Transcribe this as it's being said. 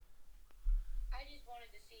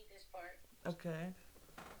Okay.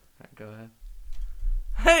 Go ahead.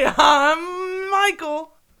 Hey, I'm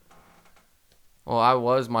Michael. Well, I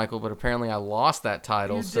was Michael, but apparently I lost that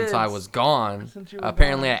title You since did. I was gone. Since you were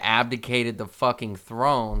Apparently gone. I abdicated the fucking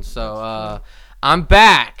throne. So I'm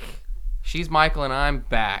back. She's Michael and I'm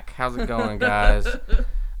back. How's it going, guys?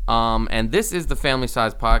 And this is the Family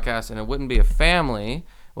Size Podcast, and it wouldn't be a family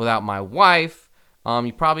without my wife.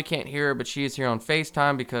 You probably can't hear her, but she is here on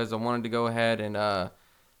FaceTime because I wanted to go ahead and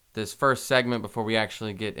this first segment before we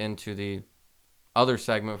actually get into the other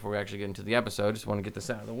segment, before we actually get into the episode. Just want to get this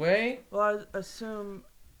out of the way. Well, I assume,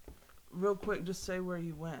 real quick, just say where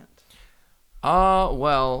you went.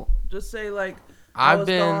 Well, Just say, like, I was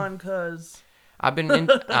gone because... I've been in...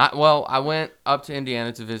 I went up to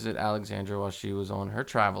Indiana to visit Alexandra while she was on her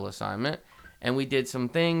travel assignment, and we did some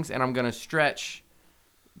things, and I'm going to stretch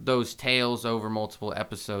those tales over multiple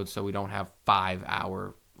episodes so we don't have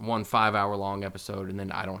 1 5-hour long episode, and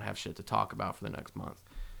then I don't have shit to talk about for the next month.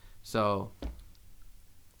 So,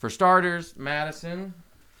 for starters, Madison,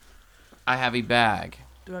 I have a bag.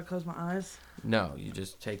 Do I close my eyes? No, you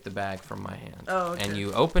just take the bag from my hand. Oh, okay. And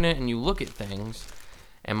you open it and you look at things.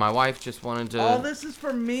 And my wife just wanted to... All this is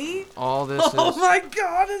for me? All this is... Oh my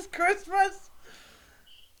God, it's Christmas!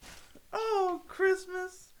 Oh,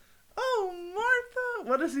 Christmas. Oh, Martha.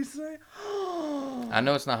 What does he say? I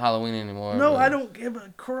know it's not Halloween anymore. No, I don't give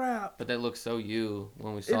a crap. But that looks so you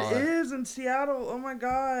when we saw it. It is in Seattle. Oh my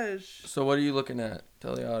gosh. So what are you looking at?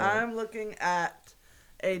 Tell the audience. I'm looking at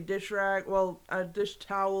a dish rag, a dish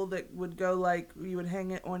towel that would go like you would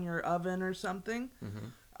hang it on your oven or something. Mm-hmm.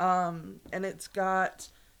 And it's got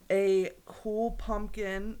a cool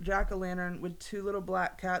pumpkin jack-o'-lantern with 2 little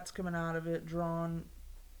black cats coming out of it, drawn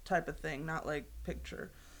type of thing, not like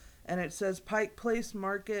picture. And it says Pike Place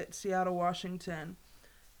Market, Seattle, Washington.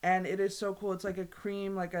 And it is so cool. It's like a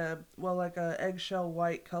cream, like a eggshell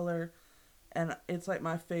white color. And it's like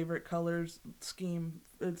my favorite colors scheme.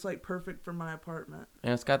 It's like perfect for my apartment.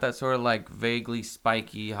 And it's got that sort of like vaguely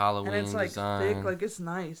spiky Halloween design. And it's like design. thick, like it's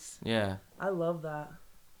nice. Yeah. I love that.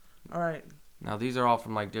 All right. Now these are all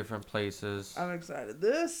from like different places. I'm excited.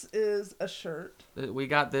 This is a shirt. We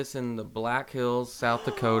got this in the Black Hills, South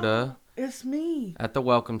Dakota. It's me. At the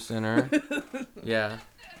Welcome Center. Yeah.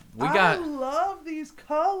 I love these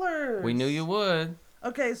colors. We knew you would.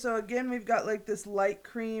 Okay, so again, we've got like this light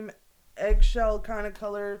cream eggshell kind of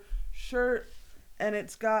color shirt, and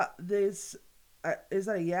it's got this, is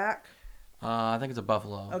that a yak? I think it's a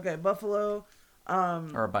buffalo. Okay, buffalo.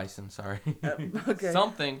 Or a bison, sorry. Okay.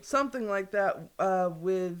 Something like that,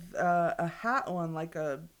 with a hat on, like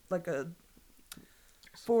a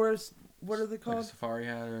forest, what are they called? Like a safari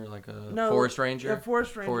hat or like a forest ranger? A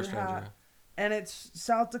forest ranger hat. And it's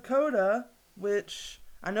South Dakota, which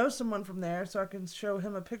I know someone from there, so I can show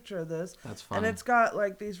him a picture of this. That's fun. And it's got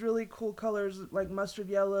like these really cool colors, like mustard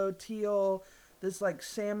yellow, teal, this like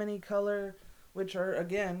salmony color, which are,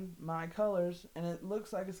 again, my colors. And it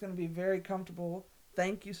looks like it's going to be very comfortable.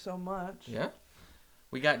 Thank you so much. Yeah.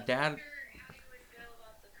 We got Dad. I'm not sure how you would feel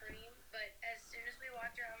about the cream, but as soon as we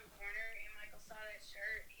walked around the corner and Michael saw that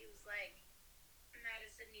shirt, he was like,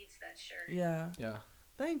 Madison needs that shirt. Yeah. Yeah.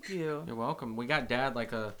 Thank you. You're welcome. We got Dad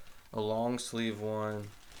like a long sleeve one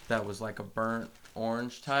that was like a burnt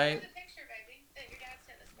orange type. Show the picture, baby, that your dad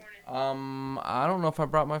sent this morning. I don't know if I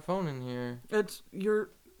brought my phone in here. It's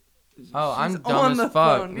your... Oh, I'm dumb as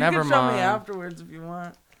fuck. Never mind. You can show me afterwards if you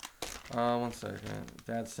want. 1 second.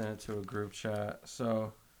 Dad sent it to a group chat.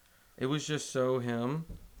 So, it was just so him.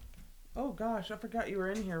 Oh, gosh. I forgot you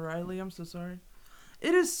were in here, Riley. I'm so sorry.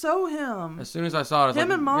 It is so him. As soon as I saw it, I was him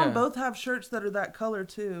like, and Mom yeah. both have shirts that are that color,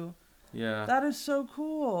 too. Yeah. That is so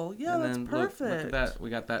cool. Yeah, and that's then perfect. Look at that. We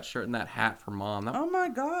got that shirt and that hat for Mom. Oh, my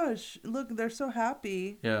gosh. Look, they're so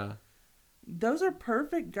happy. Yeah. Those are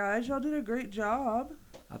perfect, guys. Y'all did a great job.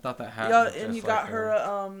 I thought that hat Yeah, was and just you got like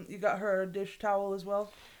her you got her a dish towel as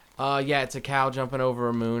well? Yeah, it's a cow jumping over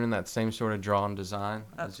a moon in that same sort of drawn design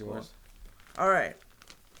as yours. Cool. All right.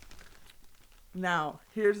 Now,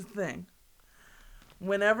 here's the thing.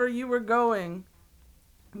 Whenever you were going,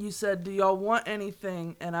 you said, do y'all want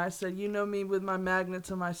anything? And I said, you know me with my magnets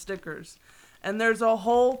and my stickers. And there's a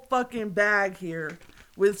whole fucking bag here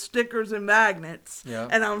with stickers and magnets. Yep.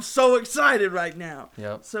 And I'm so excited right now.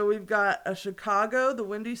 Yep. So we've got a Chicago, the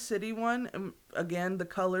Windy City one. And again, the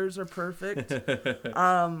colors are perfect.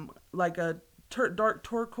 Like a dark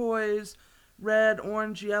turquoise, red,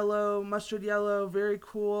 orange, yellow, mustard yellow, very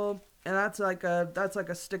cool. And that's like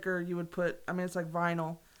a sticker you would put. I mean, it's like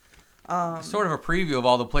vinyl. Sort of a preview of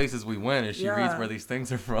all the places we went as she reads where these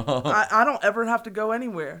things are from. I don't ever have to go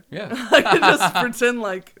anywhere. Yeah. I can just pretend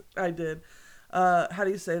like I did. How do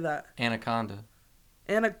you say that? Anaconda.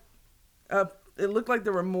 and it looked like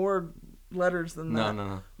there were more letters than that.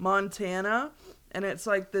 No. Montana, and it's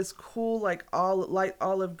like this cool like light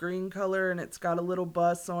olive green color, and it's got a little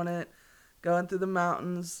bus on it going through the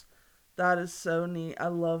mountains. That is so neat. I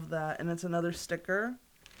love that. And it's another sticker.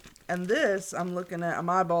 And this, I'm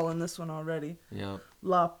eyeballing this one already. Yep.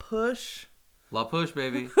 La Push. La Push,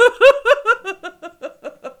 baby.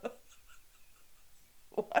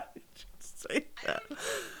 Why did you say that?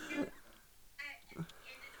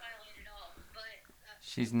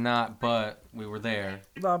 She's not, but we were there.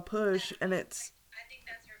 La Push, and it's... I think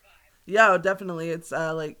that's her vibe. Yeah, definitely. It's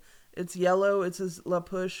it's yellow. It says La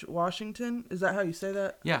Push, Washington. Is that how you say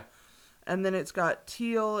that? Yeah. And then it's got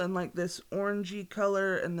teal and like this orangey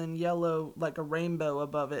color, and then yellow, like a rainbow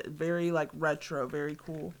above it. Very like retro, very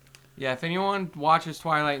cool. Yeah, if anyone watches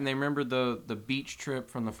Twilight and they remember the beach trip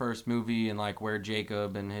from the first movie and like where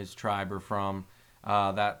Jacob and his tribe are from,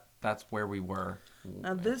 that's where we were.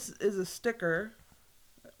 Now this is a sticker,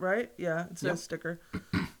 right? Yeah, it says sticker.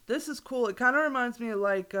 This is cool. It kind of reminds me of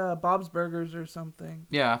like Bob's Burgers or something.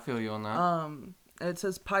 Yeah, I feel you on that. It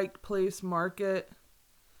says Pike Place Market.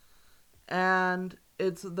 And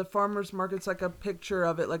it's the farmer's market's like a picture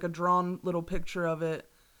of it, like a drawn little picture of it.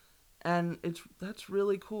 And that's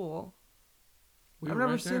really cool. I've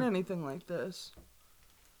never seen anything like this.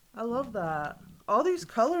 I love that. All these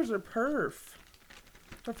colors are perfecciones.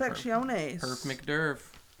 Perf McDurf.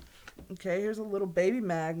 Okay, here's a little baby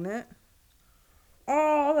magnet.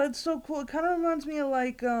 Oh, that's so cool. It kind of reminds me of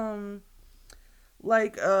like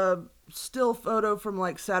a still photo from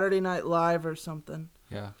like Saturday Night Live or something.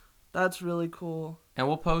 Yeah. That's really cool. And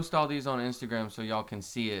we'll post all these on Instagram so y'all can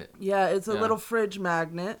see it. Yeah, it's a little fridge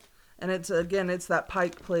magnet. And it's that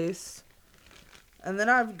Pike Place. And then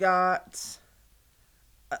I've got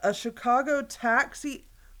a Chicago taxi.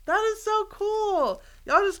 That is so cool.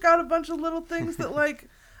 Y'all just got a bunch of little things that like,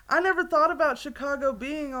 I never thought about Chicago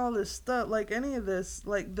being all this stuff, like any of this,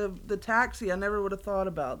 like the taxi. I never would have thought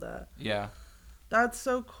about that. Yeah. That's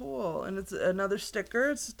so cool. And it's another sticker.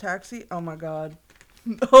 It's a taxi. Oh my God.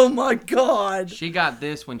 Oh my God. She got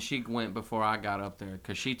this when she went before I got up there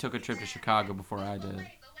because she took a trip to Chicago before I did. But wait,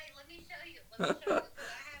 let me show you. I have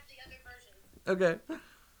the other version. Okay.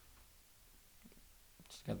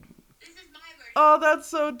 This is my version. Oh, that's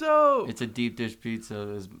so dope. It's a deep dish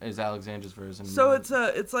pizza is Alexandra's version. So it's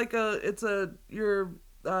your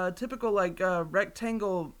typical like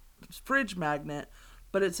rectangle fridge magnet,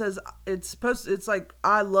 but it says it's like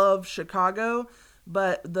I love Chicago,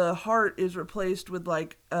 but the heart is replaced with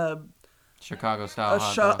like a Chicago style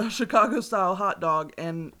hot dog. Chicago style hot dog,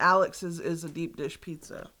 and Alex's is a deep dish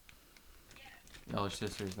pizza. Y'all are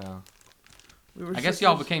sisters now. I guess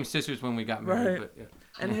y'all became sisters when we got married. Right. But, yeah.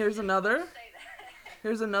 And here's another.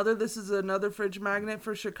 Here's another. This is another fridge magnet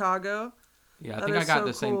for Chicago. Yeah, I think I got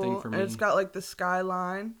the same thing for me. And it's got like the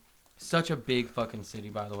skyline. Such a big fucking city,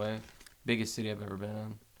 by the way. Biggest city I've ever been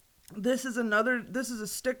in. This is a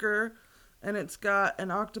sticker, and it's got an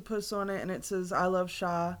octopus on it, and it says I love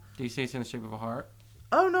Sha. Do you see it's in the shape of a heart?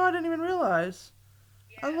 Oh no, I didn't even realize.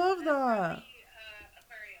 Yeah, I love that. Aquarium.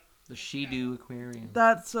 The She-Do Aquarium.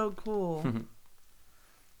 That's so cool.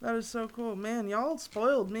 That is so cool. Man, y'all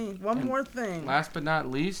spoiled me. One more thing. Last but not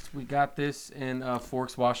least, we got this in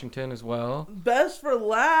Forks, Washington as well. Best for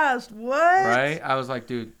last. What? Right? I was like,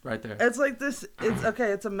 dude, right there. It's like this. It's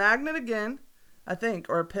okay. It's a magnet again, I think,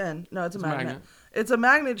 or a pin. No, it's a magnet. It's a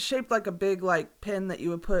magnet shaped like a big like pin that you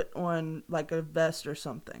would put on like a vest or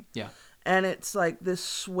something. Yeah. And it's like this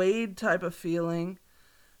suede type of feeling,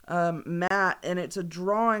 matte, and it's a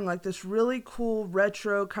drawing, like this really cool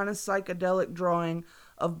retro kind of psychedelic drawing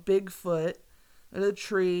of Bigfoot and a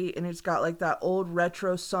tree, and it's got like that old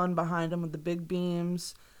retro sun behind him with the big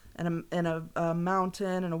beams and a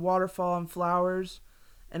mountain and a waterfall and flowers,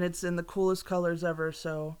 and it's in the coolest colors ever.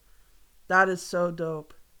 So that is so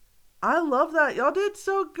dope. I love that. Y'all did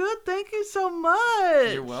so good. Thank you so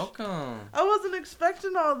much. You're welcome. I wasn't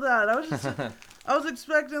expecting all that. I was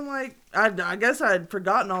expecting like, I guess I had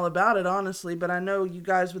forgotten all about it, honestly, but I know you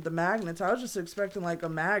guys with the magnets. I was just expecting like a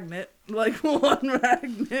magnet, like one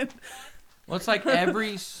magnet. Well, it's like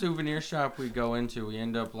every souvenir shop we go into, we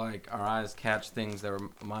end up like our eyes catch things that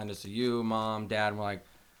remind us of you, Mom, Dad, and we're like,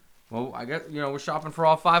 well, I guess, we're shopping for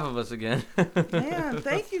all 5 of us again. Man,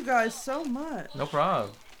 thank you guys so much. No problem.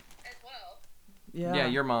 As well. Yeah,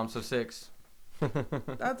 your mom, so 6.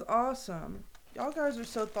 That's awesome. Y'all guys are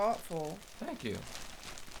so thoughtful. Thank you.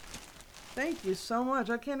 Thank you so much.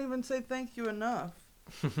 I can't even say thank you enough.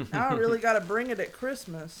 Now I really got to bring it at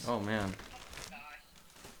Christmas. Oh, man.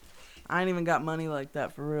 I ain't even got money like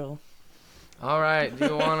that for real. All right. Do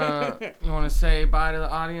you wanna say bye to the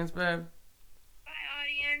audience, babe? Bye,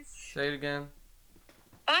 Say it again.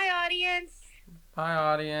 Bye, audience. Bye,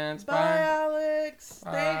 audience. Bye, Alex.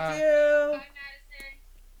 Bye. Thank you. Bye, Madison.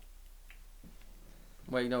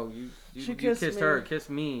 Wait, no, She you kissed kissed me. her. Kiss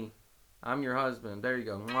me. I'm your husband. There you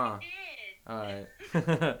go. Mwah. I All did.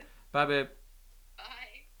 right. Bye, babe.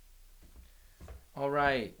 Bye. All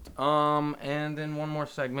right. And then one more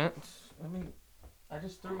segment. I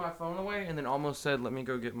just threw my phone away and then almost said, "Let me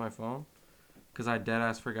go get my phone," because I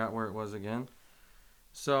deadass forgot where it was again.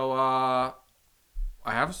 So, I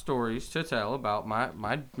have stories to tell about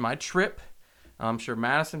my trip. I'm sure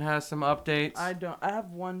Madison has some updates. I don't. I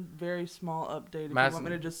have one very small update. If you Madison-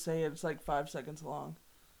 want me to just say it, it's like 5 seconds long.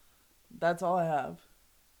 That's all I have.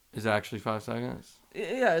 Is it actually 5 seconds?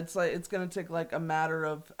 Yeah, it's like it's gonna take like a matter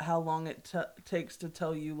of how long it takes to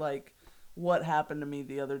tell you like what happened to me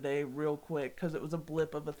the other day, real quick, because it was a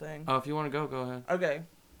blip of a thing. Oh, if you want to go ahead. Okay.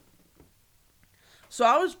 So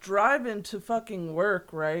I was driving to fucking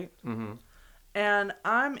work, right? Mm-hmm. And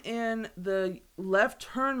I'm in the left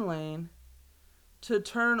turn lane to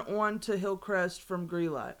turn on to Hillcrest from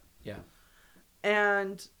Greelite. Yeah.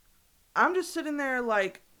 And I'm just sitting there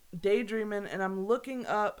like daydreaming, and I'm looking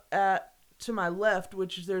up to my left,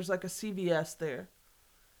 which is there's like a CVS there.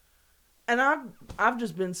 And I've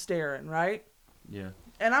just been staring, right? Yeah.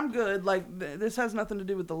 And I'm good. Like this has nothing to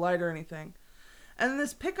do with the light or anything. And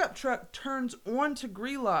this pickup truck turns onto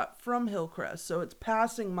Greelot from Hillcrest, so it's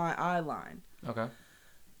passing my eye line. Okay.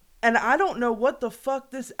 And I don't know what the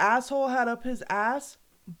fuck this asshole had up his ass,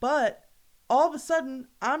 but all of a sudden,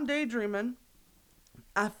 I'm daydreaming.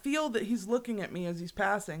 I feel that he's looking at me as he's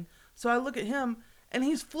passing. So I look at him, and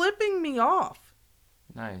he's flipping me off.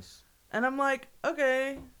 Nice. And I'm like,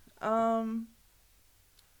 okay,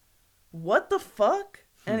 what the fuck?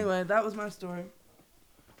 Anyway, that was my story.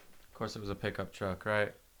 Of course, it was a pickup truck,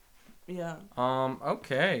 right? Yeah.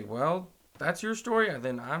 Okay. Well, that's your story.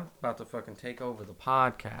 Then I'm about to fucking take over the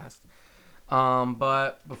podcast.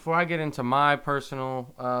 But before I get into my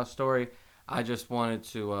personal story, I just wanted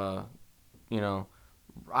to,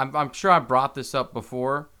 I'm sure I brought this up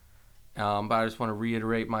before, but I just want to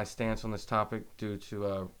reiterate my stance on this topic due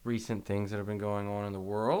to recent things that have been going on in the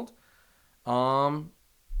world.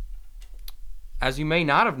 As you may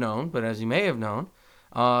not have known, but as you may have known,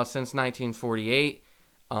 since 1948,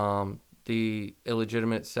 the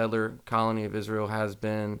illegitimate settler colony of Israel has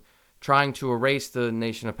been trying to erase the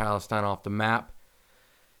nation of Palestine off the map.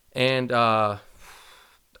 And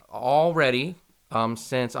already,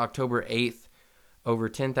 since October 8th, over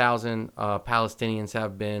 10,000 Palestinians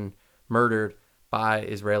have been murdered by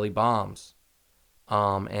Israeli bombs.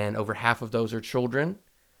 And over half of those are children.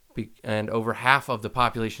 And over half of the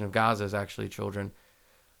population of Gaza is actually children.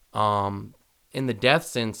 In the death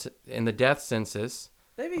census,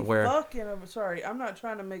 They be fucking over. Sorry, I'm not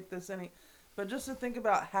trying to make this any, but just to think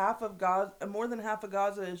about half of Gaza, more than half of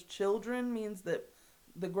Gaza is children, means that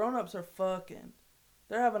the grown-ups are fucking.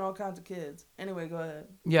 They're having all kinds of kids. Anyway, go ahead.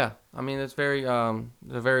 Yeah, I mean it's very a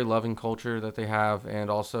very loving culture that they have, and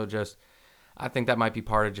also just I think that might be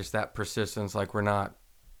part of just that persistence. Like we're not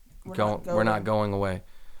going away,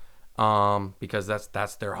 because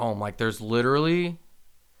that's their home. Like there's literally.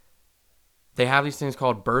 They have these things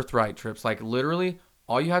called birthright trips. Like, literally,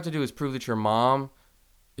 all you have to do is prove that your mom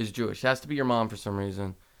is Jewish. It has to be your mom for some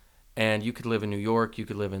reason. And you could live in New York. You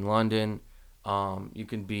could live in London. You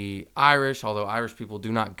can be Irish, although Irish people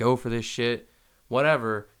do not go for this shit.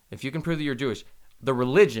 Whatever. If you can prove that you're Jewish. The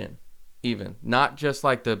religion, even. Not just,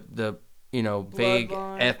 like, the vague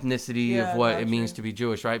ethnicity of what it means to be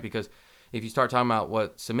Jewish, right? Because if you start talking about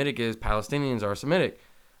what Semitic is, Palestinians are Semitic.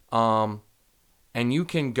 And you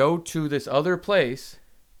can go to this other place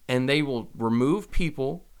and they will remove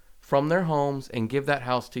people from their homes and give that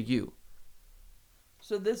house to you.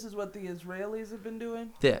 So this is what the Israelis have been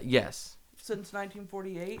doing? Yes. Since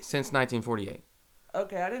 1948? Since 1948.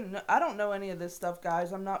 Okay, I don't know any of this stuff,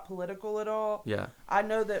 guys. I'm not political at all. Yeah. I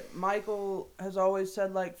know that Michael has always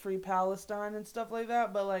said, like, free Palestine and stuff like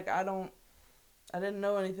that, but, like, I didn't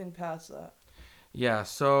know anything past that. Yeah,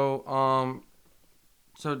 so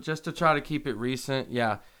just to try to keep it recent,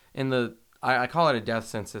 yeah, I call it a death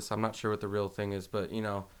census. I'm not sure what the real thing is, but,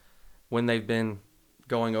 when they've been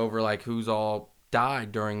going over, like, who's all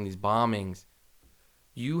died during these bombings,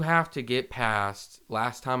 you have to get past,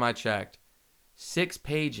 last time I checked, 6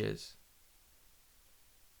 pages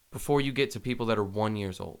before you get to people that are 1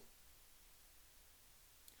 year old.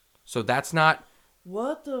 So that's not...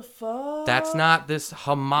 What the fuck? That's not this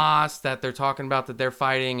Hamas that they're talking about that they're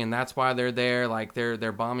fighting, and that's why they're there. Like,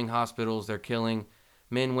 they're bombing hospitals. They're killing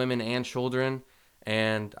men, women, and children.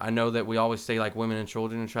 And I know that we always say, like, women and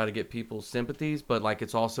children and try to get people's sympathies, but, like,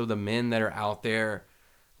 it's also the men that are out there,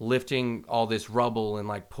 lifting all this rubble and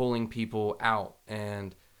like pulling people out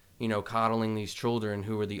and, you know, coddling these children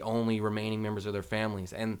who are the only remaining members of their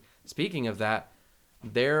families. And speaking of that,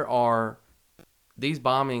 there are these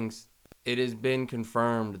bombings. It has been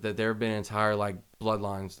confirmed that there have been entire like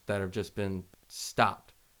bloodlines that have just been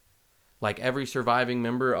stopped. Like every surviving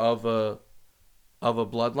member of a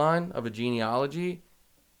bloodline, of a genealogy,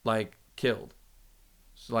 like killed.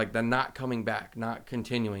 So like they're not coming back, not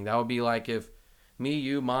continuing. That would be like if me,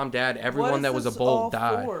 you, mom, dad, everyone that was a Bolt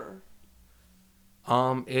died. For?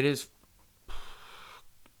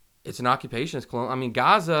 It's an occupation. It's I mean,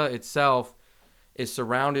 Gaza itself is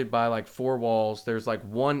surrounded by like 4 walls. There's like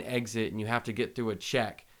one exit and you have to get through a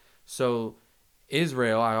check. So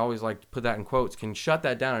Israel, I always like to put that in quotes, can shut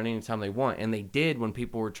that down at any time they want. And they did when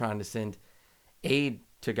people were trying to send aid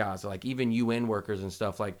to Gaza, like even UN workers and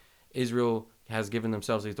stuff. Like Israel has given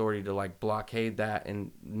themselves the authority to like blockade that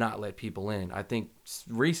and not let people in. I think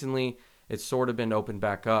recently it's sort of been opened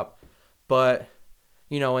back up, but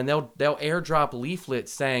you know, and they'll airdrop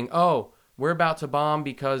leaflets saying, "Oh, we're about to bomb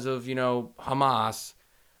because of, you know, Hamas.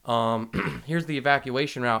 Here's the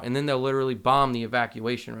evacuation route," and then they'll literally bomb the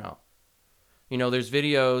evacuation route. You know, there's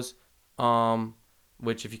videos,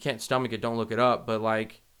 which if you can't stomach it, don't look it up. But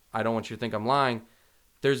like, I don't want you to think I'm lying.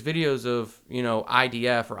 There's videos of, you know,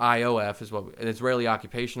 IDF or IOF is what Israeli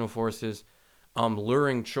Occupational Forces,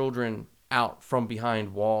 luring children out from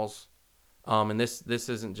behind walls. And this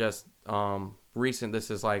isn't just recent.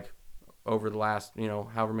 This is like over the last, you know,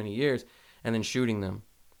 however many years, and then shooting them.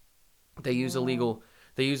 They use illegal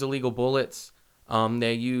bullets.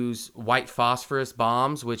 They use white phosphorus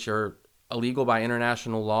bombs, which are illegal by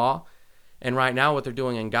international law. And right now what they're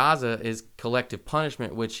doing in Gaza is collective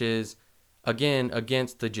punishment, which is, again,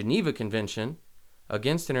 against the Geneva Convention,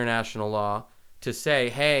 against international law, to say,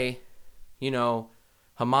 hey, you know,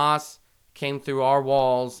 Hamas came through our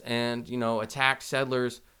walls and, you know, attacked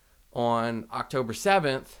settlers on October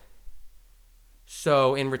 7th.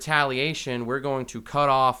 So in retaliation, we're going to cut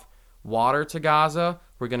off water to Gaza.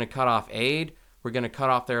 We're going to cut off aid. We're going to cut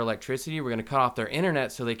off their electricity. We're going to cut off their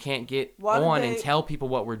internet so they can't get on and tell people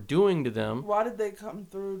what we're doing to them. Why did they come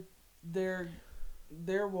through their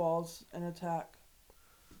walls and attack?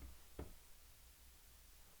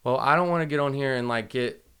 Well, I don't want to get on here and like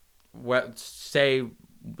say,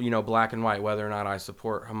 you know, black and white whether or not I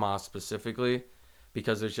support Hamas specifically,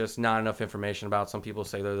 because there's just not enough information about. Some people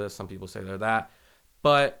say they're this, some people say they're that.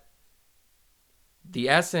 But the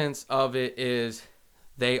essence of it is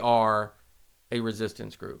they are a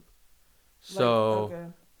resistance group. So, okay.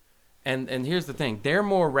 and here's the thing: they're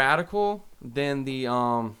more radical than the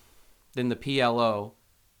PLO,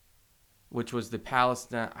 which was the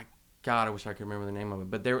Palestine. God, I wish I could remember the name of it.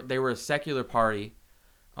 But they were a secular party.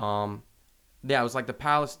 Yeah, it was like the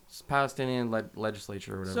Palestinian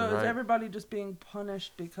legislature or whatever. So is right? everybody just being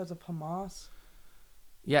punished because of Hamas?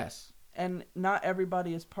 Yes. And not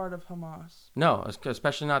everybody is part of Hamas. No,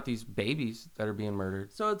 especially not these babies that are being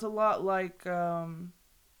murdered. So it's a lot like in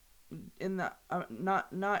the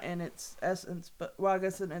not in its essence, but well, I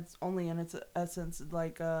guess it's only in its essence,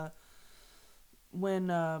 like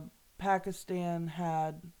when Pakistan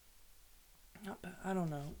had, I don't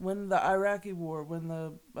know, when the Iraqi war, when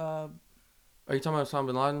the Are you talking about Osama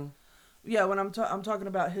bin Laden? Yeah, when I'm talking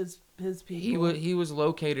about his people. He was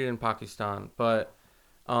located in Pakistan, but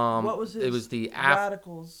what was his? It was the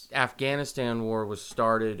radicals. Afghanistan war was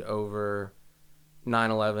started over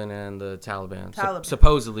 9/11 and the Taliban.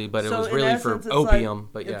 Supposedly, but it was really essence, for opium.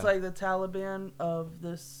 But yeah, it's like the Taliban of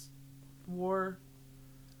this war.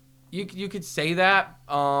 You could say that.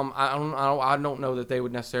 I don't know that they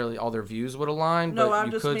would necessarily all their views would align. No, but I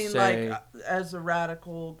you just could mean say, like as a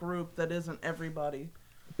radical group that isn't everybody.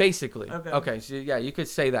 Basically. Okay. Okay. So yeah, you could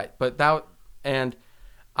say that, but that and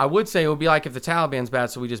I would say it would be like if the Taliban's bad,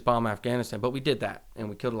 so we just bomb Afghanistan. But we did that, and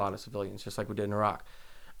we killed a lot of civilians, just like we did in Iraq.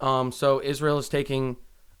 So Israel is taking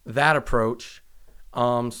that approach.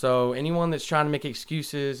 So anyone that's trying to make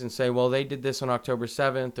excuses and say, well, they did this on October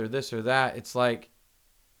 7th or this or that, it's like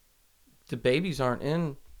the babies aren't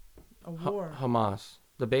in a war. Hamas.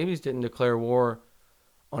 The babies didn't declare war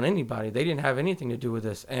on anybody. They didn't have anything to do with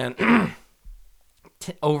this. And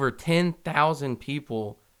over 10,000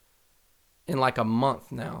 people in like a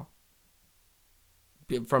month now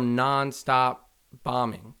from nonstop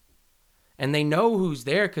bombing. And they know who's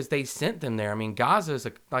there because they sent them there. I mean, Gaza is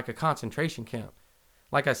like a concentration camp.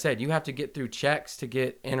 Like I said, you have to get through checks to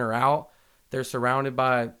get in or out. They're surrounded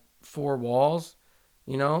by 4 walls.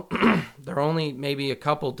 You know, they're only maybe a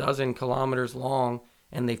couple dozen kilometers long,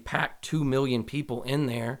 and they've packed 2 million people in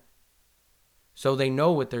there. So they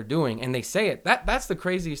know what they're doing, and they say it. That's the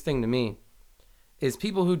craziest thing to me, is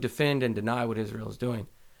people who defend and deny what Israel is doing.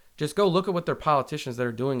 Just go look at what their politicians that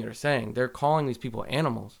are doing it are saying. They're calling these people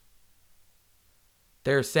animals.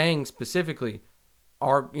 They're saying specifically,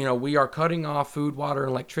 we are cutting off food, water,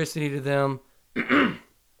 and electricity to them.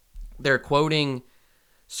 They're quoting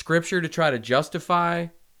scripture to try to justify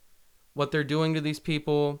what they're doing to these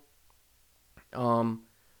people.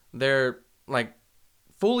 They're like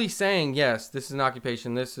fully saying, yes, this is an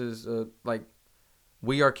occupation. This is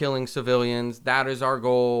we are killing civilians. That is our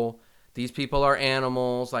goal. These people are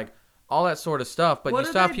animals. Like all that sort of stuff. But what you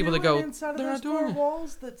still have people that go, inside of they're those not doing four it.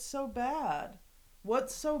 walls that's so bad?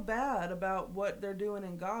 What's so bad about what they're doing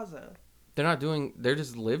in Gaza? They're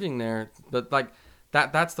just living there. But like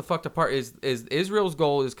that's the fucked up part is Israel's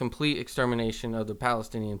goal is complete extermination of the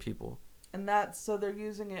Palestinian people. And so they're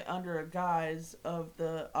using it under a guise of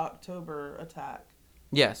the October attack.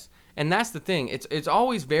 Yes. And that's the thing. It's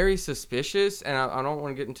always very suspicious, and I don't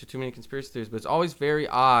want to get into too many conspiracy theories, but it's always very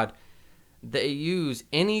odd they use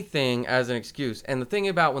anything as an excuse. And the thing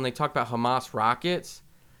about when they talk about Hamas rockets,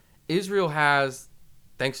 Israel has,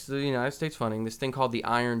 thanks to the United States funding, this thing called the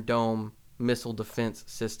Iron Dome missile defense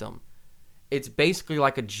system. It's basically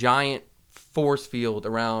like a giant force field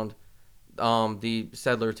around the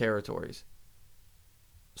settler territories.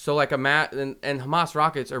 So like and Hamas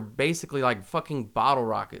rockets are basically like fucking bottle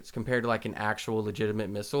rockets compared to like an actual legitimate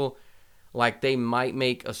missile. Like they might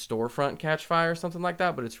make a storefront catch fire or something like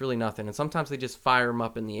that, but it's really nothing. And sometimes they just fire them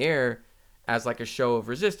up in the air as like a show of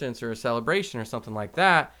resistance or a celebration or something like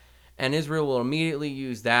that. And Israel will immediately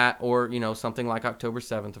use that, or something like October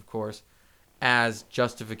 7th, of course, as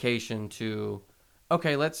justification to,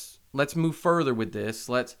 okay, let's move further with this.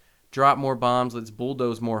 Let's drop more bombs. Let's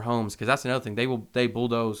bulldoze more homes, because that's another thing. They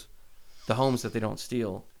bulldoze the homes that they don't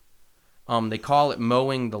steal. They call it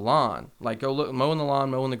mowing the lawn. Like go look, mowing the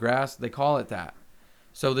lawn, mowing the grass. They call it that.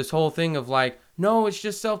 So this whole thing of like, no, it's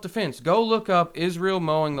just self-defense. Go look up Israel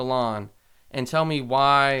mowing the lawn and tell me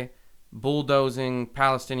why bulldozing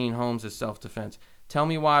Palestinian homes is self-defense. Tell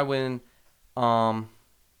me why when a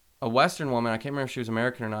Western woman, I can't remember if she was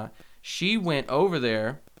American or not, she went over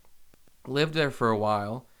there, lived there for a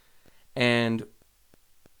while, and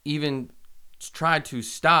even tried to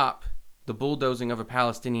stop the bulldozing of a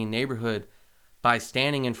Palestinian neighborhood by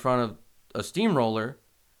standing in front of a steamroller,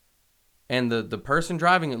 and the person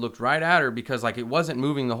driving it looked right at her because like it wasn't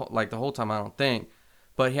moving the whole time, I don't think,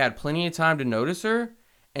 but he had plenty of time to notice her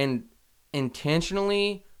and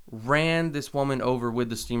intentionally ran this woman over with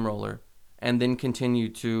the steamroller and then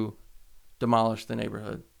continued to demolish the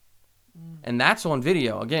neighborhood. And that's on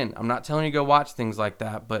video. Again, I'm not telling you to go watch things like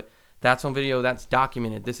that, but that's on video. That's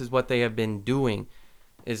documented. This is what they have been doing.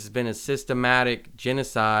 It's been a systematic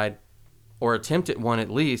genocide, or attempted one at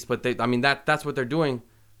least. But that's what they're doing.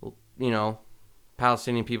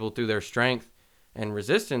 Palestinian people, through their strength and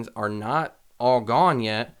resistance, are not all gone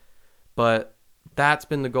yet. But that's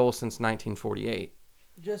been the goal since 1948.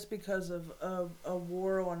 Just because of a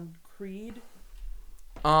war on creed?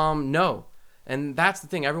 No. And that's the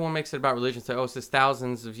thing. Everyone makes it about religion. Say, it's this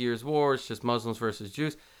thousands of years war. It's just Muslims versus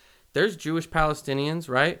Jews. There's Jewish Palestinians,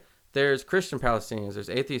 right? There's Christian Palestinians. There's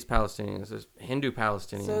atheist Palestinians. There's Hindu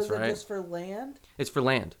Palestinians, so is right? it just for land? It's for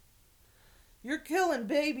land. You're killing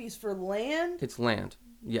babies for land? It's land,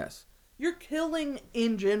 yes. You're killing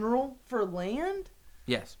in general for land?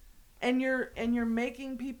 Yes. And you're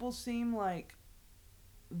making people seem like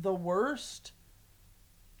the worst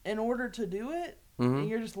in order to do it? Mm-hmm. And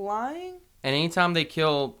you're just lying? And anytime they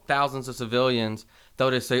kill thousands of civilians, they'll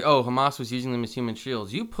just say, Hamas was using them as human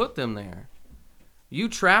shields. You put them there. You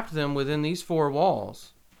trapped them within these four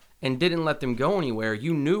walls and didn't let them go anywhere.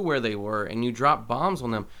 You knew where they were, and you dropped bombs on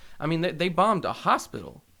them. I mean, they bombed a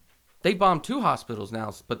hospital. They bombed 2 hospitals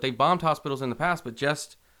now, but they bombed hospitals in the past. But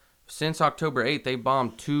just since October 8th, they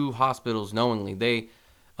bombed 2 hospitals knowingly. They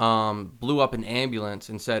blew up an ambulance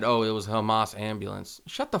and said, it was a Hamas ambulance.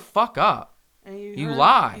 Shut the fuck up. And you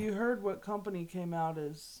lie. You heard what company came out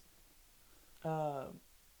as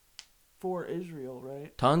for Israel,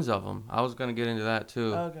 right? Tons of them. I was going to get into that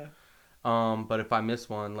too. Okay. But if I miss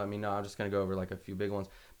one, let me know. I'm just going to go over like a few big ones.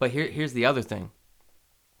 But here's the other thing.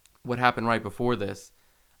 What happened right before this,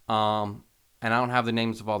 and I don't have the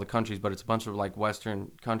names of all the countries, but it's a bunch of like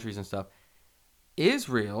Western countries and stuff.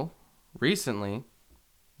 Israel recently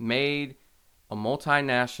made a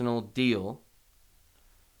multinational deal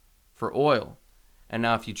for oil. And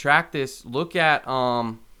now if you track this, look at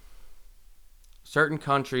certain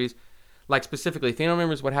countries, like specifically, if anyone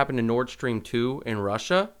remembers what happened to Nord Stream 2 in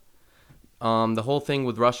Russia, the whole thing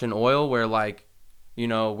with Russian oil where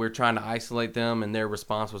we're trying to isolate them, and their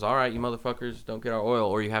response was, all right, you motherfuckers don't get our oil,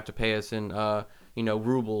 or you have to pay us in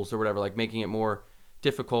rubles or whatever, like making it more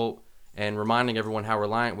difficult and reminding everyone how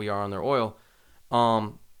reliant we are on their oil.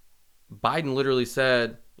 Biden literally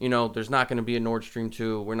said, there's not going to be a Nord Stream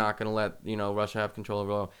 2. We're not going to let, Russia have control of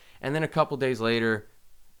oil. And then a couple days later,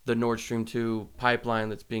 the Nord Stream 2 pipeline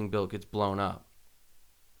that's being built gets blown up.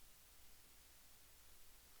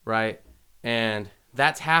 Right? And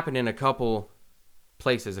that's happened in a couple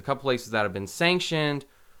places that have been sanctioned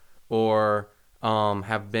or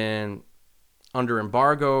have been under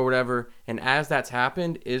embargo or whatever. And as that's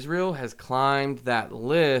happened, Israel has climbed that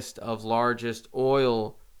list of largest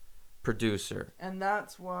oil producer. And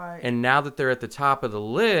that's why. And now that they're at the top of the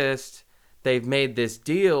list, they've made this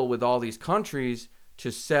deal with all these countries to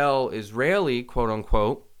sell Israeli, quote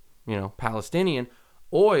unquote, Palestinian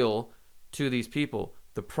oil to these people.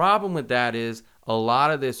 The problem with that is a lot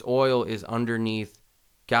of this oil is underneath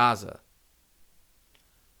Gaza.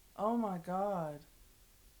 Oh my God.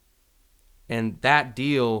 And that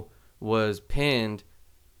deal was pinned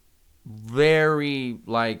very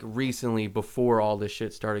recently before all this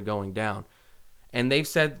shit started going down. And they've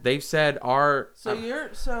said our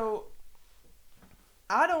so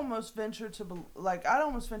I'd almost venture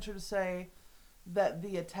to say that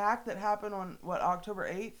the attack that happened on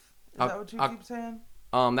October 8th, is that what you keep saying?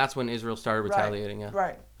 That's when Israel started retaliating, yeah.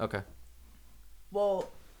 Right. Okay. Well,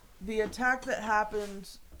 the attack that happened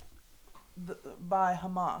by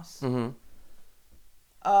Hamas. Mm-hmm.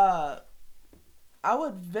 I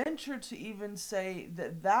would venture to even say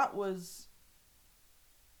that was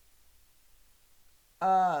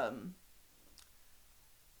not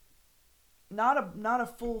a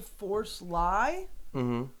full force lie,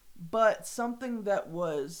 mm-hmm. but something that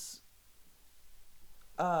was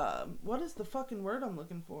what is the fucking word I'm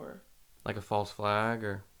looking for? Like a false flag,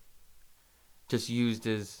 or just used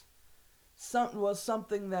as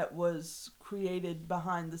something that was created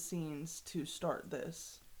behind the scenes to start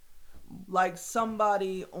this. Like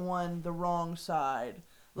somebody on the wrong side.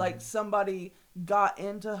 Like somebody got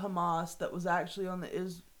into Hamas that was actually on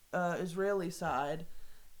the Israeli side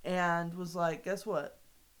and was like, guess what?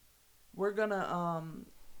 We're gonna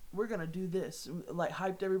do this. Like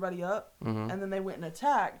hyped everybody up. Mm-hmm. And then they went and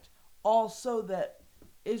attacked, all so that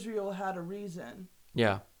Israel had a reason.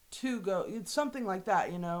 Yeah. To go. It's something like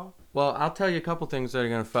that, Well, I'll tell you a couple things that are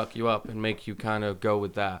going to fuck you up and make you kind of go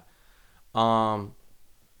with that.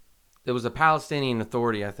 It was a Palestinian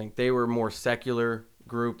Authority, I think. They were a more secular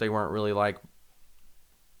group. They weren't really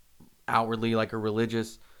outwardly like a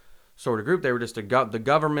religious sort of group. They were just the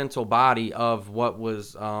governmental body of what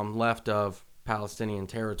was left of Palestinian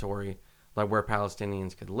territory, like where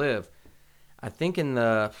Palestinians could live. I think in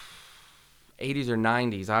the 80s or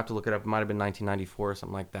 90s, I have to look it up. It might have been 1994 or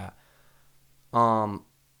something like that.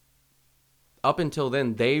 Up until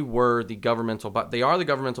then, they were the governmental they are the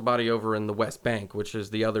governmental body over in the West Bank, which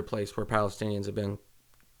is the other place where Palestinians have been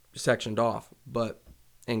sectioned off. But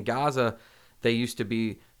in Gaza, they used to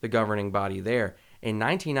be the governing body there. In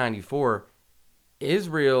 1994,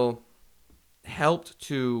 Israel helped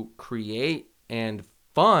to create and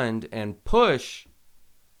fund and push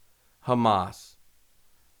Hamas.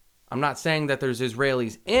 I'm not saying that there's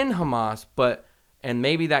Israelis in Hamas, and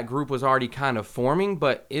maybe that group was already kind of forming,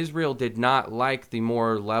 but Israel did not like the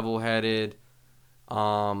more level-headed,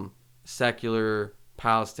 secular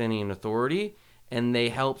Palestinian Authority, and they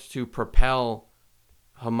helped to propel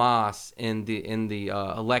Hamas in the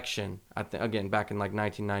election, again, back in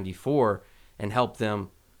 1994, and help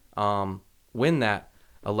them win that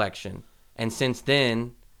election. And since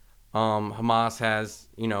then, Hamas has,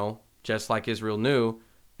 just like Israel knew,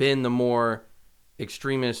 been the more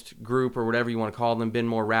extremist group or whatever you want to call them, been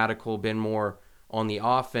more radical, been more on the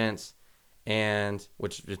offense, and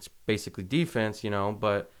which it's basically defense,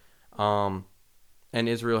 but and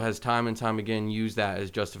Israel has time and time again used that as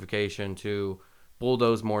justification to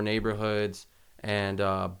bulldoze more neighborhoods and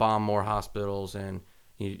bomb more hospitals and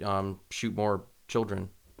shoot more children.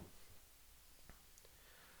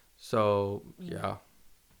 So yeah,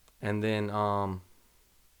 and then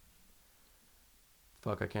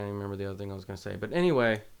I can't even remember the other thing I was going to say. But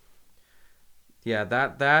anyway, yeah,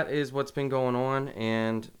 that is what's been going on.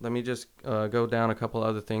 And let me just go down a couple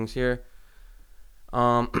other things here.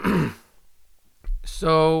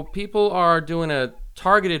 So people are doing a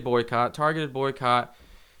targeted boycott. Targeted boycott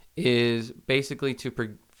is basically to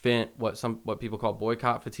prevent what people call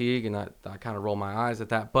boycott fatigue. And I kind of roll my eyes at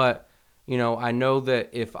that. But, I know that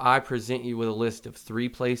if I present you with a list of 3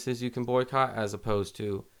 places you can boycott as opposed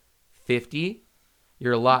to 50,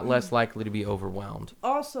 you're a lot less likely to be overwhelmed.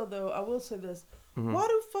 Also, though, I will say this. Mm-hmm. Why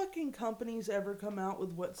do fucking companies ever come out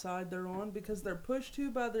with what side they're on? Because they're pushed to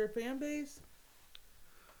by their fan base?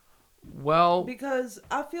 Well, Because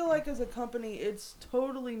I feel like as a company, it's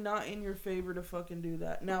totally not in your favor to fucking do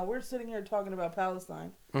that. Now, we're sitting here talking about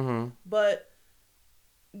Palestine, but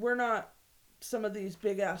we're not some of these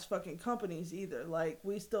big ass fucking companies either. Like,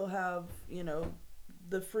 we still have,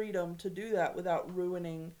 the freedom to do that without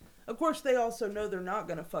ruining. Of course, they also know they're not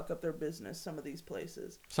going to fuck up their business, some of these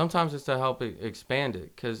places. sometimes it's to help expand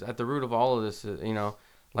it, because at the root of all of this is,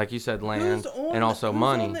 like you said, land and also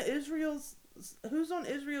money. Who's on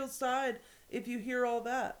Israel's side if you hear all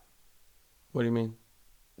that? What do you mean?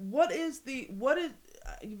 What is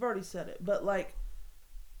you've already said it, but like,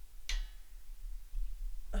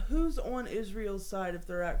 who's on Israel's side if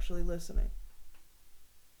they're actually listening?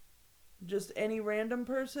 Just any random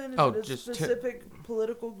person? Is it a specific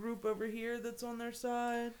political group over here that's on their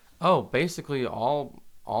side? Oh, basically all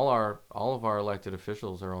of our elected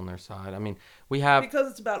officials are on their side. I mean, we have,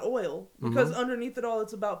 because it's about oil. Because underneath it all,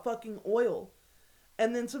 it's about fucking oil.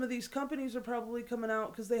 And then some of these companies are probably coming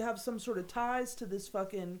out because they have some sort of ties to this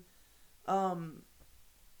fucking,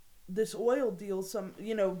 this oil deal.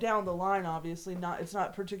 Down the line, obviously it's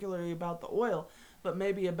not particularly about the oil, but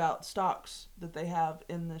maybe about stocks that they have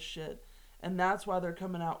in this shit. And that's why they're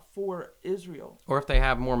coming out for Israel. Or if they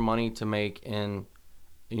have more money to make in,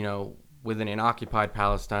 within an occupied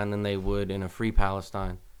Palestine than they would in a free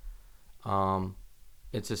Palestine.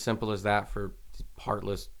 It's as simple as that for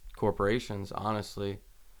heartless corporations, honestly.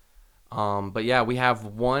 But yeah, we have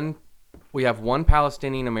one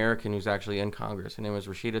Palestinian American who's actually in Congress. Her name is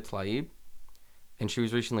Rashida Tlaib, and she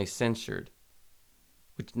was recently censured.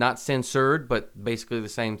 Not censored, but basically the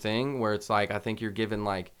same thing, where it's like, I think you're given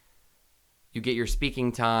like, you get your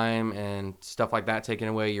speaking time and stuff like that taken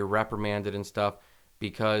away. You're reprimanded and stuff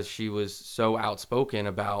because she was so outspoken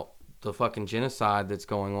about the fucking genocide that's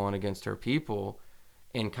going on against her people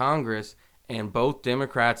in Congress. And both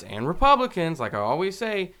Democrats and Republicans, like I always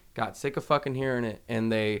say, got sick of fucking hearing it.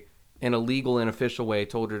 And they, in a legal and official way,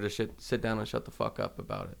 told her to sit down and shut the fuck up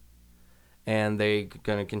about it. And they're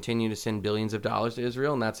going to continue to send billions of dollars to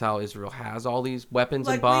Israel. And that's how Israel has all these weapons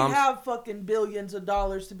and bombs. We have fucking billions of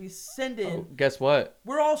dollars to be sending. Oh, guess what?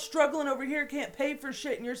 We're all struggling over here, can't pay for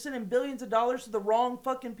shit. And you're sending billions of dollars to the wrong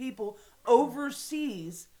fucking people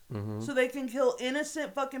overseas. So they can kill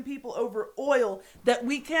innocent fucking people over oil that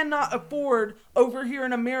we cannot afford over here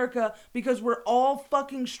in America because we're all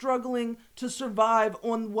fucking struggling to survive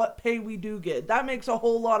on what pay we do get. That makes a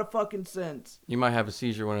whole lot of fucking sense. You might have a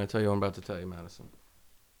seizure when I tell you what I'm about to tell you, Madison.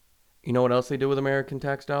 You know what else they do with American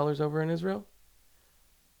tax dollars over in Israel?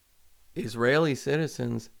 Israeli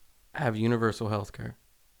citizens have universal health care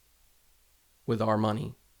with our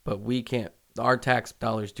money, but we can't. Our tax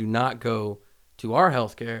dollars do not go to our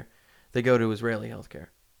healthcare, they go to Israeli healthcare.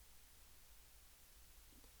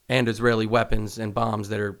 And Israeli weapons and bombs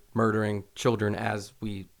that are murdering children as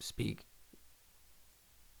we speak.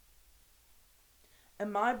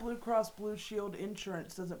 And my Blue Cross Blue Shield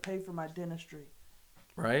insurance doesn't pay for my dentistry.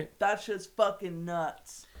 Right? That shit's fucking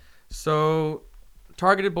nuts. So,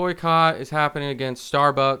 targeted boycott is happening against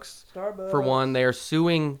Starbucks. For one, they are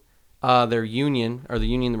suing their union, or the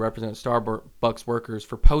union that represents Starbucks workers,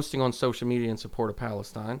 for posting on social media in support of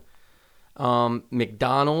Palestine.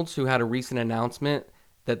 McDonald's, who had a recent announcement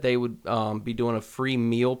that they would be doing a free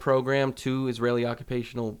meal program to Israeli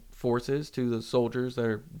occupational forces, to the soldiers that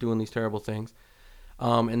are doing these terrible things.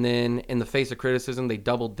 And then in the face of criticism, they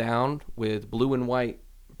doubled down with blue and white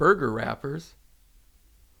burger wrappers,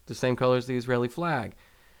 the same color as the Israeli flag.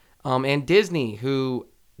 And Disney, who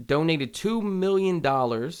donated $2 million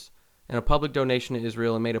in a public donation to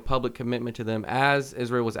Israel and made a public commitment to them as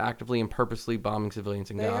Israel was actively and purposely bombing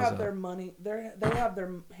civilians in Gaza. They have their money. They have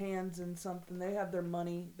their hands in something. They have their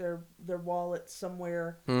money, their wallets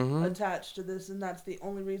somewhere attached to this, and that's the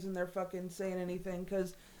only reason they're fucking saying anything.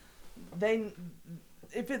 Because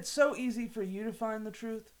if it's so easy for you to find the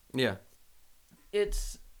truth, yeah,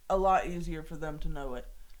 it's a lot easier for them to know it.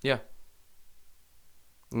 Yeah.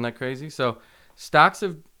 Isn't that crazy? So stocks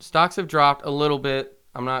have dropped a little bit.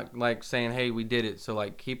 I'm not like saying, hey, we did it. So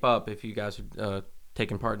like keep up if you guys are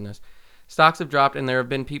taking part in this. Stocks have dropped, and there have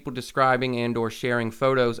been people describing and or sharing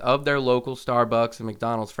photos of their local Starbucks and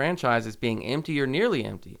McDonald's franchises being empty or nearly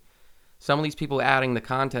empty. Some of these people adding the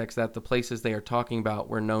context that the places they are talking about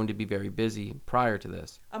were known to be very busy prior to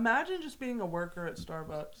this. Imagine just being a worker at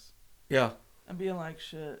Starbucks. Yeah. And being like,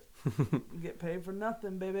 shit, you get paid for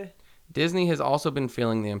nothing, baby. Disney has also been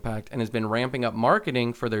feeling the impact and has been ramping up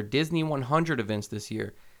marketing for their Disney 100 events this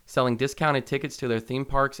year, selling discounted tickets to their theme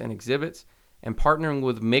parks and exhibits, and partnering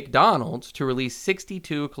with McDonald's to release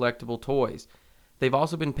 62 collectible toys. They've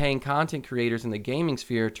also been paying content creators in the gaming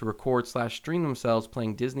sphere to record/stream themselves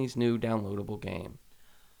playing Disney's new downloadable game.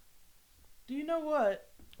 Do you know what?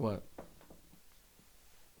 What?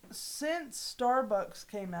 Since Starbucks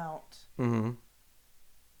came out, Mm-hmm.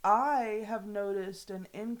 I have noticed an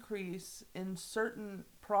increase in certain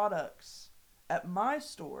products at my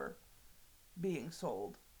store being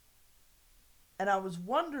sold. And I was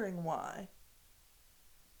wondering why.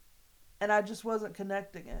 And I just wasn't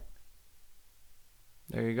connecting it.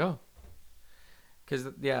 There you go. Because,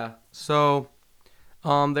 yeah. So,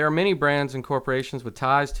 there are many brands and corporations with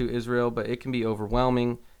ties to Israel, but it can be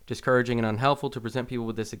overwhelming, discouraging, and unhelpful to present people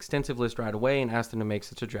with this extensive list right away and ask them to make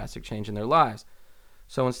such a drastic change in their lives.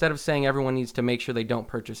 So instead of saying everyone needs to make sure they don't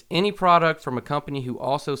purchase any product from a company who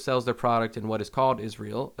also sells their product in what is called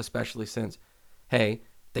Israel, especially since, hey,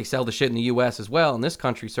 they sell the shit in the U.S. as well, and this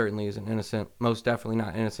country certainly isn't innocent, most definitely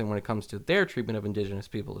not innocent when it comes to their treatment of indigenous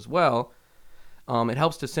people as well. It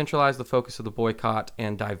helps to centralize the focus of the boycott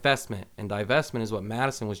and divestment. And divestment is what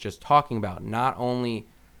Madison was just talking about. Not only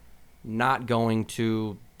not going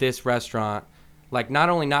to this restaurant, like not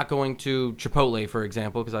only not going to Chipotle, for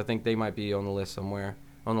example, because I think they might be on the list somewhere,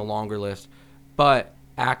 on the longer list, but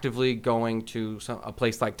actively going to a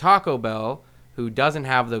place like Taco Bell, who doesn't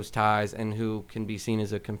have those ties and who can be seen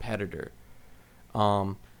as a competitor.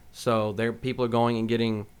 So there, people are going and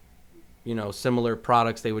getting, similar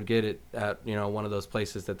products they would get at one of those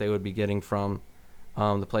places that they would be getting from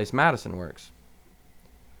the place Madison works.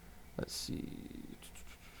 Let's see.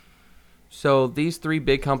 So these three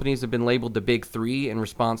big companies have been labeled the Big Three in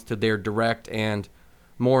response to their direct and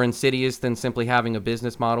more insidious than simply having a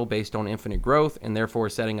business model based on infinite growth and therefore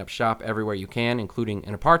setting up shop everywhere you can, including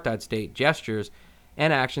an apartheid state, gestures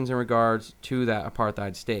and actions in regards to that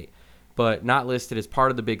apartheid state. But not listed as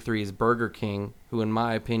part of the Big Three is Burger King, who in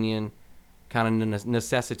my opinion kind of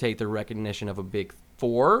necessitate the recognition of a Big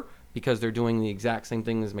Four because they're doing the exact same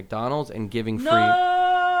thing as McDonald's and giving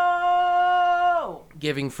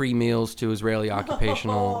free meals to Israeli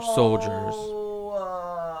occupational soldiers.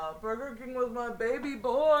 Burger King was my baby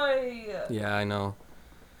boy. Yeah, I know.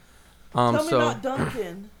 Tell me not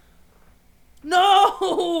Dunkin'.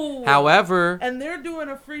 No. However, and they're doing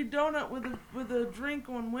a free donut with a drink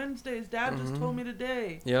on Wednesdays. Dad just told me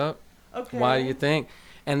today. Yep. Okay. Why do you think?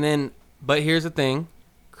 And then, but here's the thing,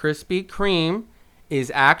 Krispy Kreme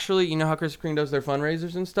is actually, you know how Krispy Kreme does their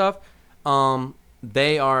fundraisers and stuff?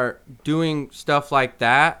 They are doing stuff like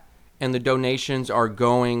that, and the donations are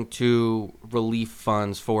going to relief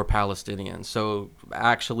funds for Palestinians. So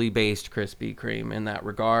actually based Krispy Kreme in that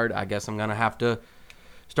regard. I guess I'm going to have to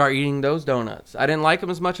start eating those donuts. I didn't like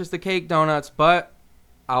them as much as the cake donuts, but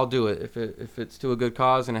I'll do it if it's to a good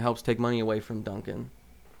cause and it helps take money away from Dunkin'.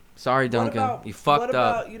 Sorry, Dunkin'. You fucked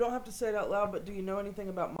up. You don't have to say it out loud, but do you know anything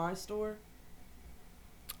about my store?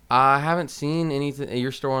 I haven't seen anything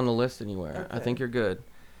your store on the list anywhere. Okay. I think you're good.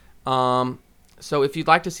 So if you'd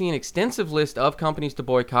like to see an extensive list of companies to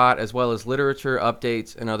boycott, as well as literature,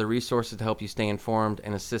 updates, and other resources to help you stay informed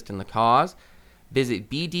and assist in the cause, visit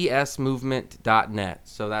bdsmovement.net.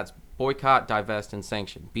 So that's boycott, divest, and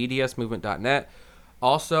sanction. bdsmovement.net.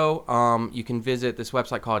 Also, you can visit this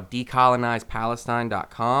website called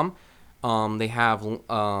decolonizepalestine.com. They have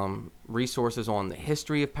resources on the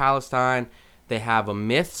history of Palestine. They have a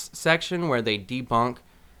myths section where they debunk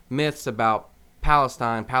myths about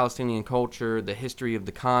Palestine, Palestinian culture, the history of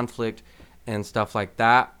the conflict, and stuff like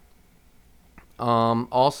that.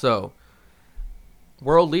 Also,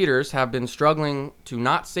 world leaders have been struggling to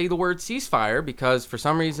not say the word ceasefire because for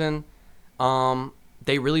some reason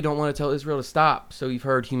they really don't want to tell Israel to stop. So you've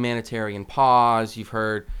heard humanitarian pause, you've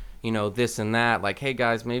heard, this and that. Like, hey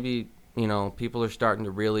guys, maybe, people are starting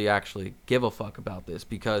to really actually give a fuck about this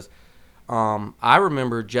because I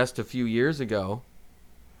remember just a few years ago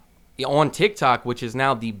on TikTok, which is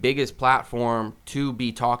now the biggest platform to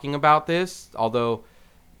be talking about this, although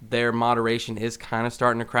their moderation is kind of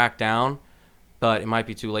starting to crack down, but it might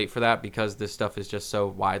be too late for that because this stuff is just so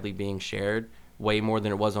widely being shared, way more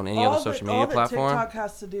than it was on any other social media platform. All that TikTok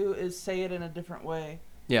has to do is say it in a different way.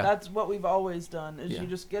 Yeah. That's what we've always done, is you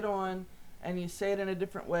just get on and you say it in a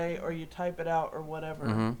different way or you type it out or whatever.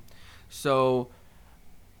 Mm-hmm. So,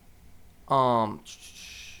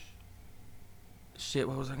 shit,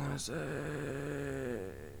 what was I gonna say?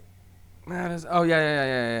 Yeah.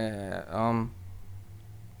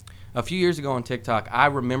 A few years ago on TikTok, I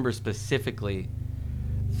remember specifically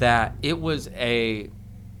that it was a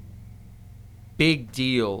big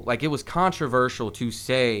deal. Like, it was controversial to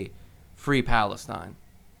say Free Palestine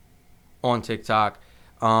on TikTok.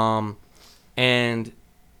 And,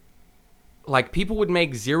 like, people would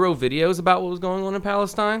make zero videos about what was going on in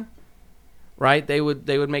Palestine, right? They would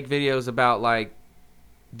make videos about, like,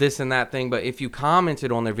 this and that thing, but if you commented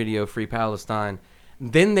on their video Free Palestine,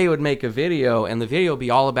 then they would make a video, and the video would be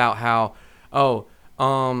all about how,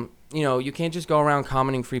 you can't just go around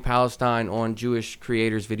commenting Free Palestine on Jewish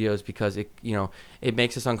creators' videos because it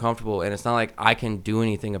makes us uncomfortable, and it's not like I can do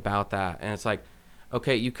anything about that. And it's like,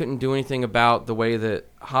 okay, you couldn't do anything about the way that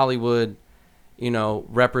Hollywood,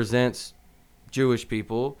 represents Jewish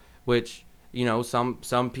people, which,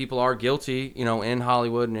 some people are guilty, in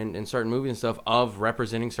Hollywood and in certain movies and stuff of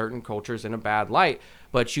representing certain cultures in a bad light.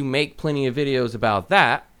 But you make plenty of videos about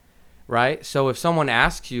that, right? So if someone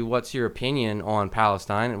asks you what's your opinion on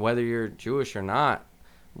Palestine, and whether you're Jewish or not,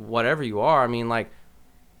 whatever you are, I mean, like,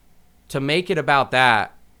 to make it about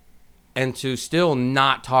that and to still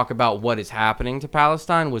not talk about what is happening to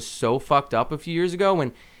Palestine was so fucked up a few years ago,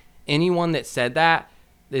 when anyone that said that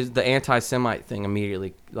is the anti-Semite thing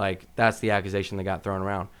immediately, like, that's the accusation that got thrown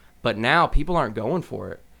around. But now people aren't going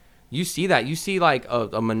for it. You see that. You see, like,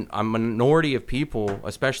 a minority of people,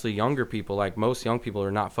 especially younger people, like most young people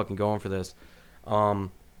are not fucking going for this,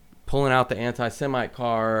 pulling out the anti-Semite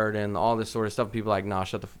card and all this sort of stuff. People are like, nah,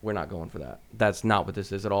 we're not going for that. That's not what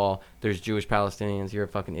this is at all. There's Jewish Palestinians. You're a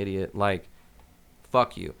fucking idiot. Like,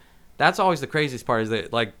 fuck you. That's always the craziest part, is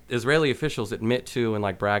that, like, Israeli officials admit to and,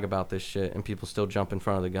 like, brag about this shit, and people still jump in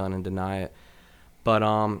front of the gun and deny it. But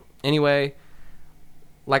anyway,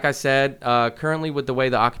 like I said, currently with the way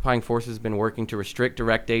the occupying forces have been working to restrict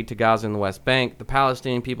direct aid to Gaza and the West Bank, the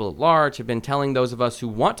Palestinian people at large have been telling those of us who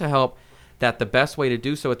want to help that the best way to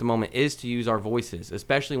do so at the moment is to use our voices,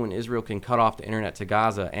 especially when Israel can cut off the internet to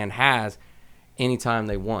Gaza, and has, anytime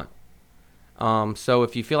they want. So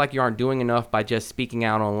if you feel like you aren't doing enough by just speaking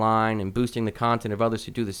out online and boosting the content of others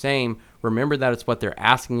who do the same, remember that it's what they're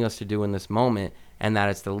asking us to do in this moment, and that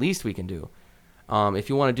it's the least we can do. If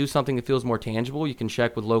you want to do something that feels more tangible, you can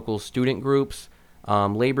check with local student groups,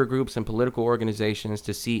 labor groups, and political organizations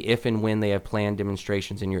to see if and when they have planned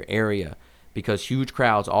demonstrations in your area, because huge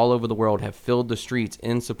crowds all over the world have filled the streets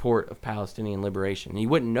in support of Palestinian liberation. And you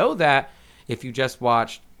wouldn't know that if you just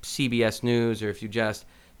watched CBS News, or if you just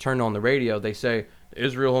turned on the radio. They say,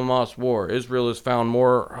 Israel-Hamas war. Israel has found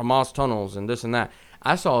more Hamas tunnels and this and that.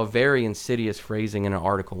 I saw a very insidious phrasing in an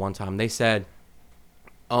article one time. They said,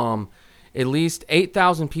 at least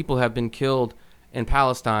 8,000 people have been killed in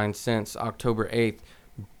Palestine since October 8th.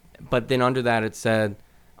 But then under that it said,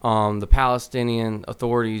 the Palestinian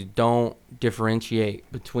authorities don't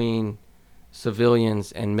differentiate between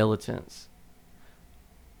civilians and militants.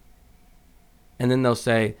 And then they'll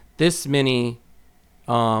say, this many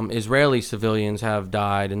Israeli civilians have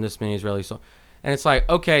died, and this many Israeli. And it's like,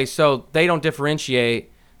 okay, so they don't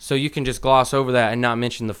differentiate, so you can just gloss over that and not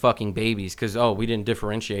mention the fucking babies, because, we didn't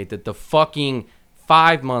differentiate that the fucking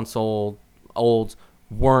 5-month-olds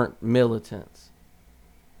weren't militants.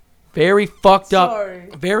 Very fucked up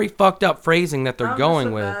phrasing that they're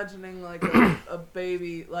going with. I'm just imagining, like, a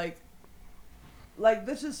baby, like,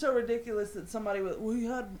 this is so ridiculous that somebody he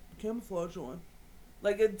had camouflage on.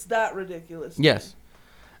 Like, it's that ridiculous. Yes.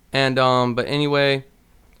 And, but anyway,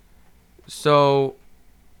 so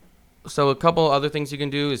a couple other things you can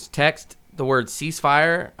do is text the word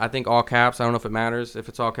ceasefire. I think all caps. I don't know if it matters if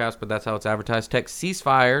it's all caps, but that's how it's advertised. Text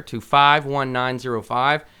ceasefire to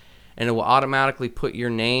 51905, and it will automatically put your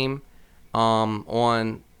name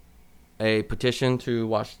on a petition to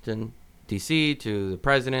Washington, D.C., to the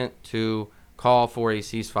president to call for a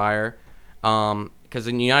ceasefire. Because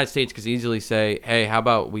in the United States could easily say, hey, how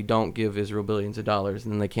about we don't give Israel billions of dollars,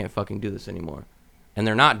 and then they can't fucking do this anymore. And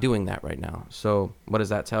they're not doing that right now. So what does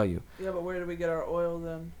that tell you? Yeah, but where do we get our oil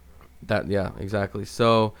then? Yeah, exactly.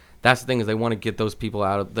 So that's the thing, is they want to get those people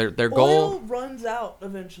out of their goal. Oil runs out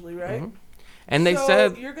eventually, right? Mm-hmm. And they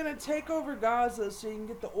said you're going to take over Gaza so you can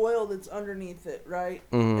get the oil that's underneath it, right?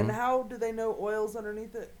 Mm-hmm. And how do they know oil's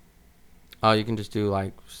underneath it? You can just do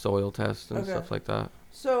like soil tests and stuff like that.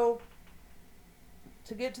 So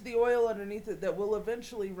to get to the oil underneath it that will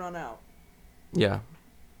eventually run out. Yeah.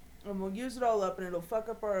 And we'll use it all up, and it'll fuck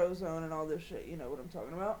up our ozone and all this shit. You know what I'm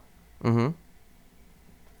talking about? Mm-hmm.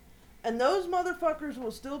 And those motherfuckers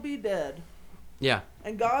will still be dead. Yeah.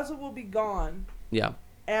 And Gaza will be gone. Yeah.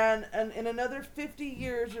 And in another 50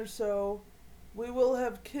 years or so, we will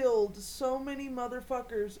have killed so many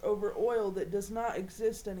motherfuckers over oil that does not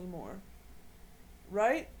exist anymore.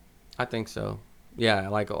 Right? I think so. Yeah,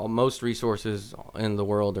 like most resources in the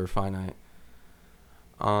world are finite.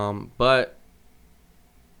 But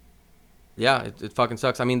yeah, it fucking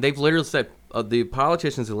sucks. I mean, they've literally said, the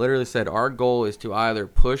politicians have literally said, our goal is to either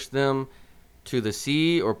push them to the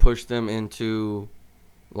sea or push them into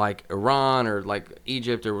like Iran or like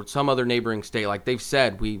Egypt or some other neighboring state. Like they've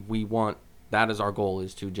said, we want, that is our goal,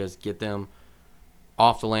 is to just get them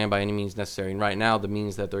off the land by any means necessary. And right now, the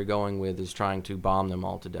means that they're going with is trying to bomb them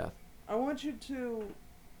all to death. I want you to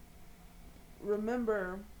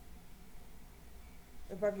remember,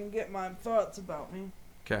 if I can get my thoughts about me.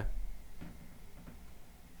 Okay.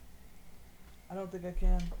 I don't think I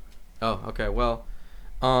can. Oh, okay. Well,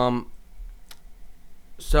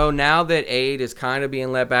 so now that aid is kind of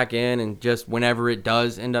being let back in, and just whenever it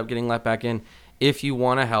does end up getting let back in, if you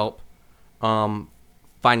want to help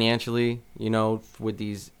financially, with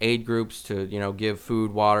these aid groups to, give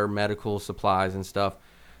food, water, medical supplies and stuff,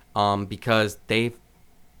 because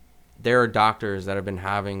there are doctors that have been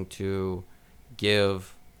having to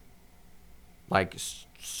give like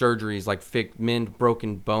surgeries, like mend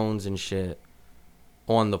broken bones and shit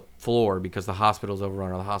on the floor because the hospital's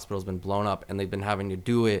overrun or the hospital's been blown up, and they've been having to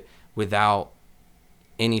do it without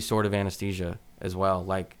any sort of anesthesia as well.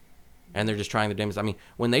 And they're just trying their damnedest. I mean,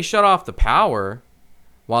 when they shut off the power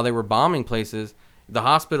while they were bombing places, the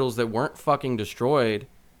hospitals that weren't fucking destroyed,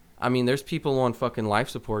 I mean, there's people on fucking life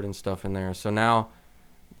support and stuff in there. So now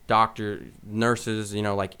nurses,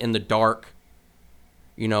 in the dark,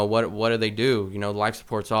 what do they do? Life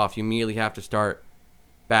support's off. You immediately have to start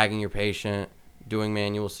bagging your patient, doing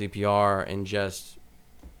manual CPR, and just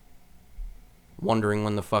wondering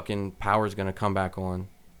when the fucking power's going to come back on.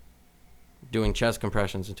 Doing chest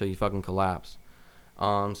compressions until you fucking collapse.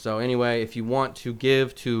 So anyway, if you want to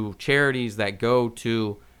give to charities that go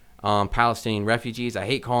to Palestinian refugees, I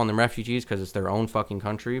hate calling them refugees because it's their own fucking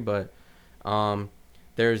country, but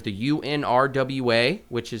there's the UNRWA,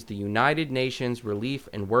 which is the United Nations Relief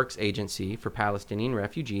and Works Agency for Palestinian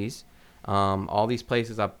Refugees. All these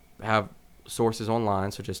places I have sources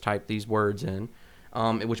online, so just type these words in.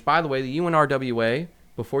 Which, by the way, the UNRWA,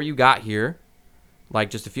 before you got here, like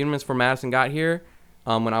just a few minutes before Madison got here,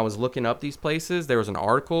 when I was looking up these places, there was an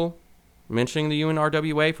article mentioning the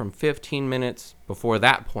UNRWA from 15 minutes before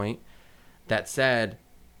that point that said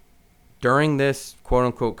during this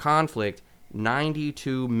quote-unquote conflict,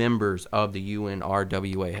 92 members of the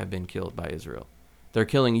UNRWA have been killed by Israel. They're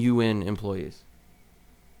killing UN employees,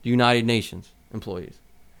 United Nations employees.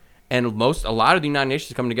 And a lot of the United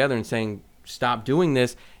Nations come together and saying, stop doing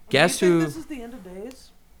this. Guess Do you who? think this is the end of days?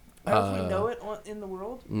 As we know it in the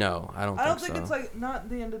world? No, I don't think so. It's like not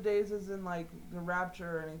the end of days as in like the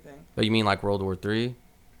rapture or anything. But you mean like World War III?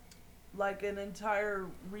 Like an entire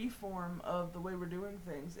reform of the way we're doing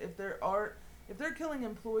things. If they're killing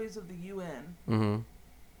employees of the UN,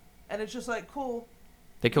 and it's just like, cool.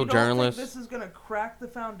 They kill journalists. Think this is gonna crack the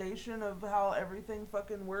foundation of how everything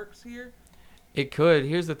fucking works here? It could.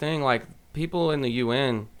 Here's the thing, like people in the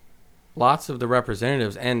UN, lots of the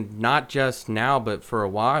representatives, and not just now, but for a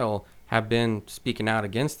while, have been speaking out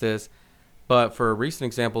against this. But for a recent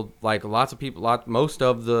example, like lots of people, most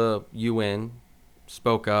of the UN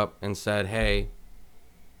spoke up and said, hey,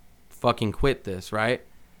 fucking quit this, right?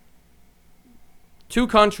 Two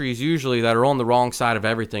countries usually that are on the wrong side of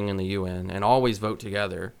everything in the UN and always vote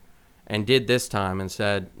together, and did this time and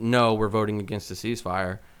said, no, we're voting against the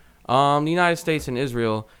ceasefire. The United States and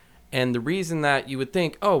Israel. And the reason that you would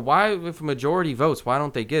think, oh, why, if a majority votes, why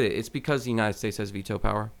don't they get it? It's because the United States has veto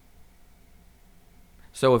power.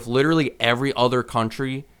 So if literally every other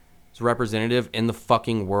country's representative in the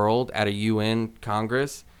fucking world at a UN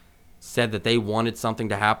Congress said that they wanted something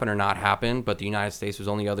to happen or not happen, but the United States was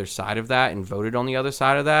on the other side of that and voted on the other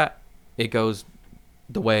side of that, it goes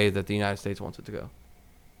the way that the United States wants it to go.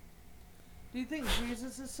 Do you think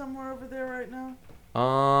Jesus is somewhere over there right now?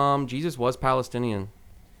 Jesus was Palestinian.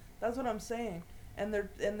 That's what I'm saying. And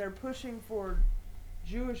they're pushing for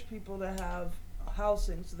Jewish people to have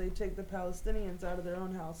housing, so they take the Palestinians out of their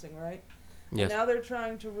own housing, right? Yes. And now they're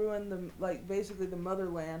trying to ruin basically the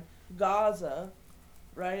motherland, Gaza,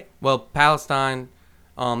 right? Well, Palestine,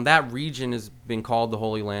 that region has been called the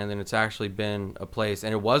Holy Land, and it's actually been a place,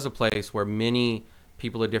 and it was a place where many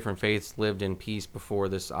people of different faiths lived in peace before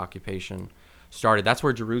this occupation started. That's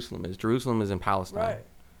where Jerusalem is. Jerusalem is in Palestine. Right.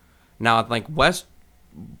 Now, like west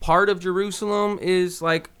part of Jerusalem is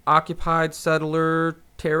like occupied settler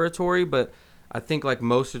territory, but I think like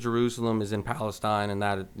most of Jerusalem is in Palestine, and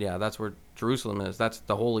that's where Jerusalem is. That's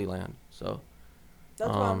the Holy Land. So that's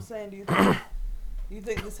what I'm saying. Do you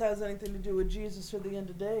think this has anything to do with Jesus or the end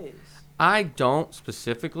of days? I don't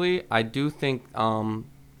specifically. I do think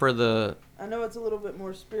I know it's a little bit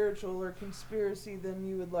more spiritual or conspiracy than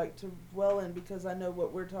you would like to dwell in, because I know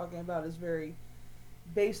what we're talking about is very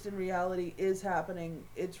based in reality, is happening,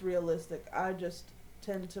 it's realistic. I just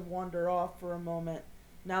tend to wander off for a moment.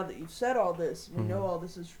 Now that you've said all this, we know all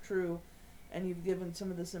this is true, and you've given some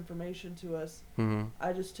of this information to us,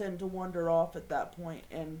 I just tend to wander off at that point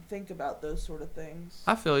and think about those sort of things.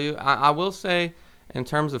 I feel you. I will say, in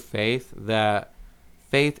terms of faith, that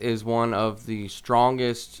faith is one of the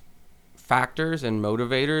strongest factors and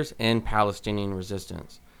motivators in Palestinian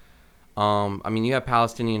resistance. I mean, you have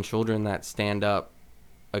Palestinian children that stand up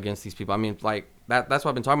against these people. I mean, like, that's what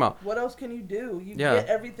I've been talking about. What else can you do? You Yeah. get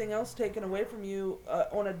everything else taken away from you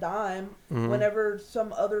on a dime whenever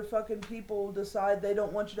some other fucking people decide they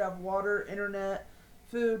don't want you to have water, internet,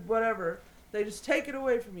 food, whatever. They just take it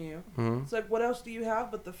away from you. It's like, what else do you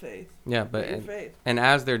have but the faith? Yeah, but your faith. And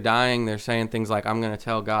as they're dying, they're saying things like, I'm going to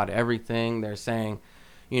tell God everything. They're saying,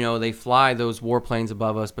 you know, they fly those warplanes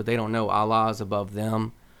above us, but they don't know Allah is above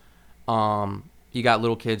them. You got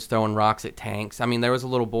little kids throwing rocks at tanks. I mean, there was a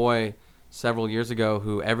little boy several years ago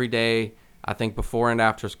who every day, I think before and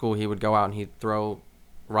after school, he would go out and he'd throw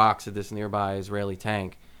rocks at this nearby Israeli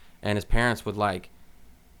tank. And his parents would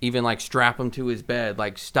even strap him to his bed,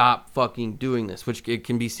 like, stop fucking doing this, which it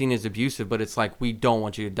can be seen as abusive, but it's like, we don't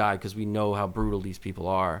want you to die because we know how brutal these people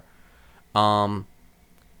are. And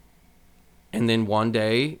then one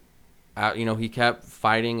day, he kept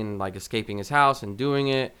fighting and like escaping his house and doing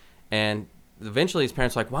it. And eventually his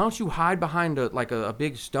parents were like, why don't you hide behind a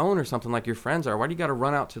big stone or something like your friends are? Why do you got to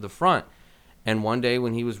run out to the front? And one day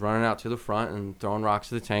when he was running out to the front and throwing rocks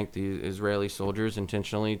to the tank, the Israeli soldiers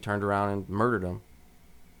intentionally turned around and murdered him.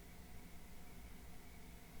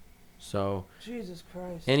 So, Jesus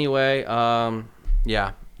Christ. Anyway,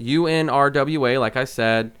 yeah, UNRWA, like I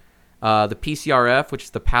said, the PCRF, which is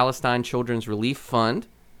the Palestine Children's Relief Fund,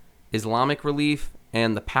 Islamic Relief,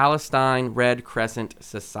 and the Palestine Red Crescent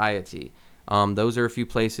Society. Those are a few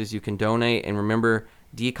places you can donate. And remember,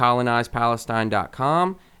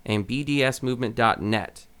 decolonizepalestine.com and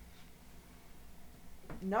bdsmovement.net.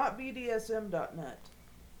 Not bdsm.net.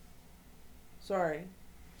 Sorry.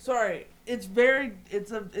 It's a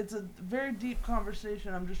very deep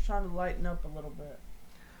conversation. I'm just trying to lighten up a little bit.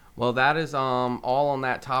 Well, that is all on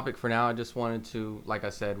that topic for now. I just wanted to, like I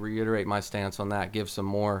said, reiterate my stance on that, give some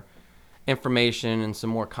more information and some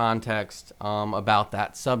more context about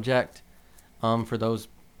that subject for those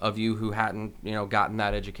of you who hadn't, gotten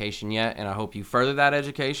that education yet. And I hope you further that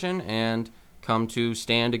education and come to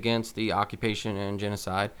stand against the occupation and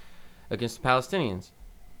genocide against the Palestinians.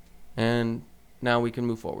 And now we can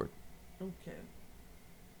move forward. Okay.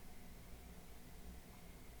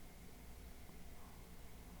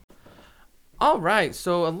 All right,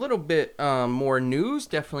 so a little bit more news,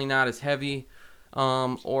 definitely not as heavy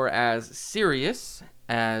or as serious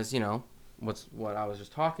as, what I was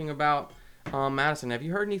just talking about. Madison, have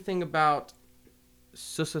you heard anything about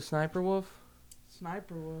Susa Sniper Wolf?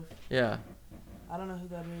 Sniper Wolf? Yeah. I don't know who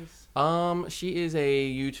that is. She is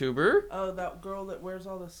a YouTuber. Oh, that girl that wears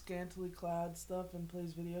all the scantily clad stuff and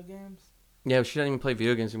plays video games? Yeah, she doesn't even play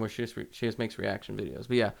video games anymore. She just makes reaction videos.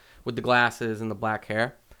 But yeah, with the glasses and the black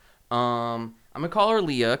hair. I'm going to call her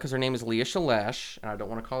Leah because her name is Leah Shalesh, and I don't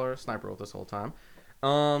want to call her a Sniper Wolf this whole time.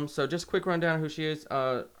 So just a quick rundown of who she is.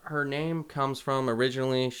 Her name comes from,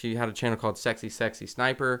 originally, she had a channel called Sexy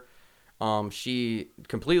Sniper. She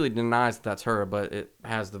completely denies that's her, but it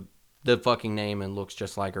has the fucking name and looks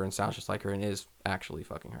just like her and sounds just like her and is actually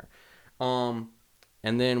fucking her. And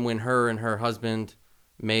then when her and her husband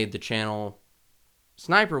made the channel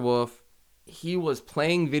Sniper Wolf, he was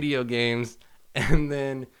playing video games, and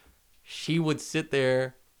then she would sit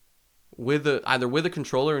there either with a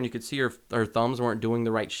controller, and you could see her thumbs weren't doing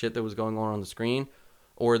the right shit that was going on the screen,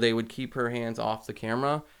 or they would keep her hands off the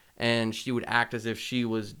camera, and she would act as if she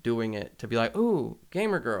was doing it to be like, ooh,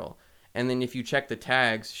 gamer girl. And then if you check the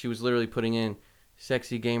tags, she was literally putting in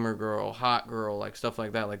sexy gamer girl, hot girl, like stuff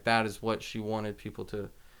like that. Like that is what she wanted people to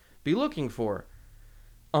be looking for.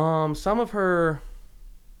 Some of her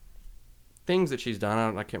things that she's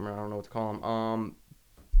done, I can't remember, I don't know what to call them.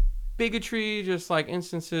 Bigotry, just like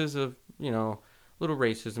instances of, little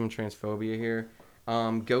racism and transphobia here.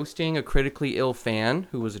 Ghosting a critically ill fan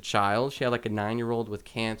who was a child. She had like a 9-year-old with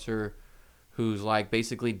cancer whose like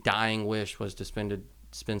basically dying wish was to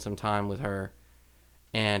spend some time with her.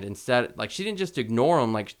 And instead, like, she didn't just ignore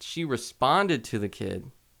him, like she responded to the kid,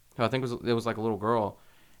 who I think it was like a little girl,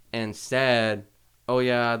 and said, oh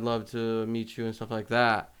yeah, I'd love to meet you and stuff like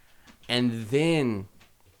that. And then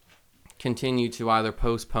continue to either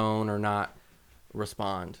postpone or not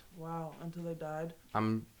respond. Wow, until they died?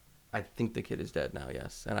 I think the kid is dead now,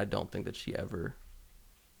 yes. And I don't think that she ever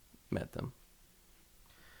met them.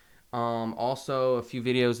 Also, a few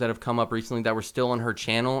videos that have come up recently that were still on her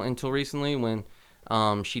channel until recently when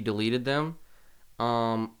she deleted them.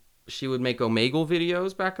 She would make Omegle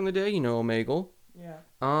videos back in the day. You know Omegle.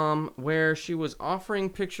 Yeah. Where she was offering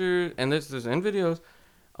pictures, and this is in videos,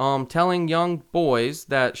 telling young boys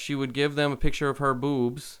that she would give them a picture of her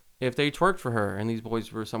boobs if they twerked for her, and these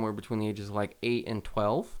boys were somewhere between the ages of like 8 and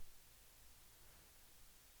 12.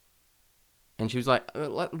 And she was like,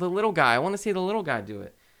 the little guy, I want to see the little guy do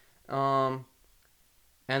it. And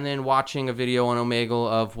then watching a video on Omegle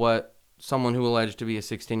of what someone who alleged to be a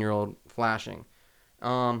 16-year-old flashing.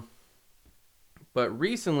 But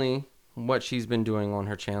recently, what she's been doing on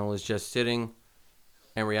her channel is just sitting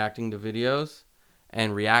and reacting to videos.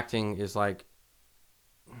 And reacting is like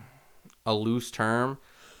a loose term,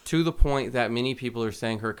 to the point that many people are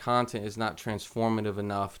saying her content is not transformative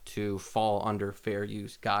enough to fall under fair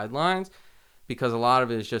use guidelines, because a lot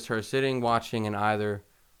of it is just her sitting, watching, and either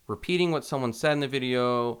repeating what someone said in the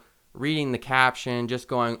video, reading the caption, just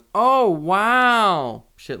going, oh, wow,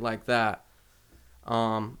 shit like that.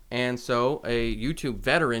 And so a YouTube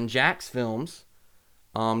veteran, Jax Films,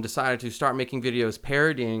 decided to start making videos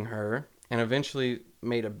parodying her, and eventually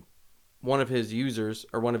made one of his viewers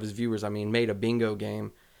made a bingo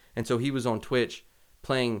game. And so he was on Twitch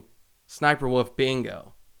playing Sniper Wolf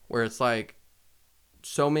Bingo, where it's like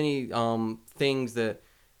so many things, that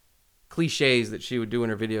cliches that she would do in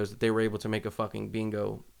her videos, that they were able to make a fucking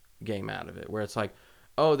bingo game out of it, where it's like,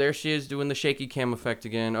 oh, there she is doing the shaky cam effect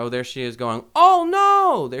again. Oh, there she is going, oh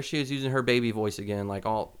no! There she is using her baby voice again, like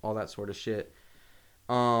all that sort of shit.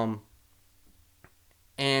 And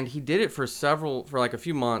he did it for like a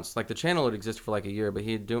few months. Like the channel had existed for like a year, but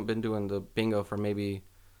he had been doing the bingo for maybe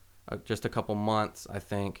just a couple months, I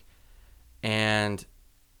think. And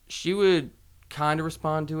she would kind of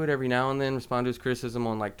respond to it every now and then, respond to his criticism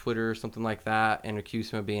on like Twitter or something like that, and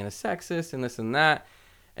accuse him of being a sexist and this and that.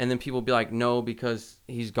 And then people would be like, no, because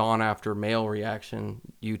he's gone after male reaction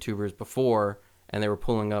YouTubers before, and they were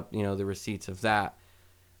pulling up, the receipts of that.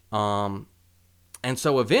 And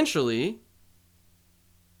so eventually,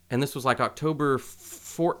 and this was like October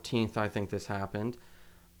 14th, I think this happened,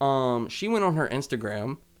 she went on her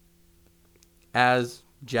Instagram as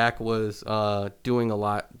Jack was doing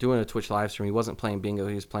a Twitch live stream. He wasn't playing bingo.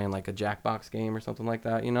 He was playing like a Jackbox game or something like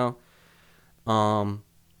that,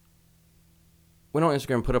 Went on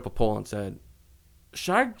Instagram, put up a poll and said,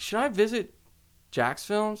 should I visit Jack's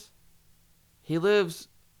Films? He lives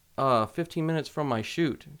 15 minutes from my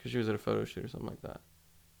shoot, because she was at a photo shoot or something like that.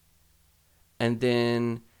 And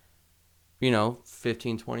then,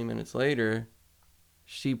 15, 20 minutes later,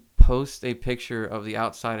 she posts a picture of the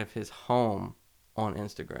outside of his home on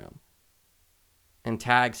Instagram and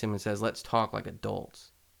tags him and says, let's talk like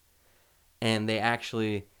adults. And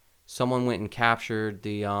someone went and captured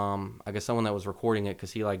the, I guess someone that was recording it,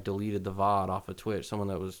 because he like deleted the VOD off of Twitch. Someone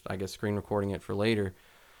that was, I guess, screen recording it for later,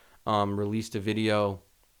 released a video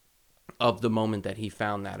of the moment that he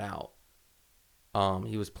found that out.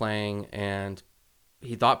 He was playing, and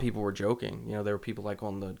he thought people were joking. There were people like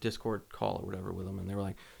on the Discord call or whatever with him, and they were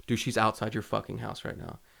like, dude, she's outside your fucking house right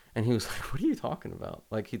now. And he was like, what are you talking about?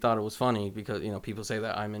 Like, he thought it was funny because, people say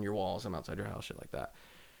that I'm in your walls, I'm outside your house, shit like that.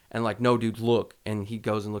 And like, no, dude, look. And he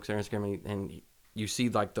goes and looks at her Instagram, and you see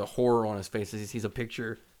like the horror on his face as he sees a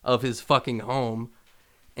picture of his fucking home.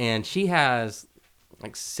 And she has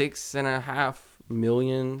like 6.5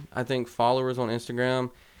 million, I think, followers on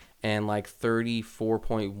Instagram, and like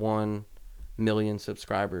 34.1 million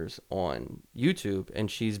subscribers on YouTube.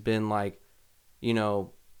 And she's been like,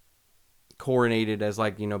 coronated as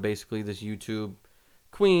like, basically this YouTube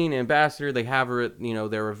queen ambassador. They have her at,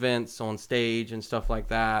 their events on stage and stuff like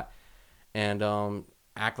that, and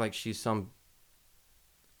act like she's some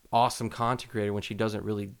awesome content creator when she doesn't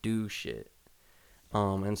really do shit.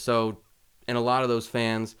 And a lot of those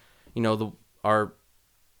fans, are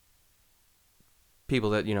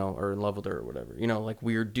people that, are in love with her or whatever, like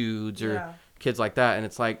weird dudes or kids like that. And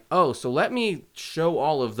it's like, oh, so let me show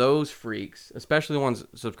all of those freaks, especially the ones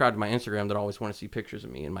subscribed to my Instagram that always want to see pictures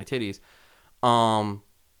of me and my titties,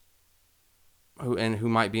 who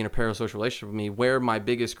might be in a parasocial relationship with me, where my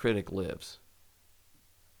biggest critic lives,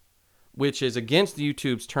 which is against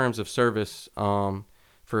YouTube's terms of service,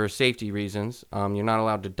 for safety reasons. You're not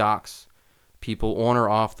allowed to dox people on or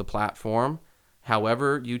off the platform.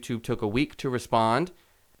 However, YouTube took a week to respond,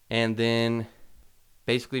 and then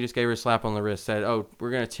basically just gave her a slap on the wrist, said, oh, we're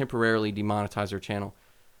going to temporarily demonetize her channel.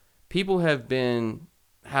 People have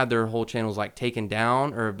had their whole channels like taken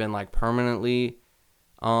down, or have been like permanently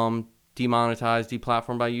demonetized,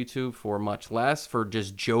 deplatformed by YouTube for much less, for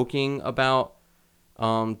just joking about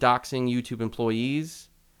doxing YouTube employees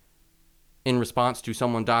in response to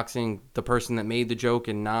someone doxing the person that made the joke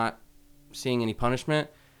and not seeing any punishment.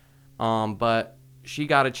 But she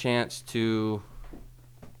got a chance to,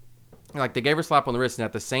 like, they gave her a slap on the wrist, and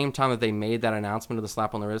at the same time that they made that announcement of the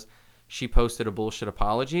slap on the wrist, she posted a bullshit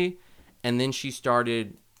apology, and then she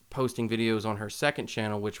started posting videos on her second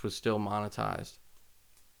channel, which was still monetized.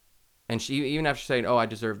 And she, even after saying, "Oh, I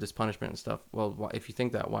deserve this punishment and stuff," well, if you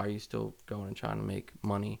think that, why are you still going and trying to make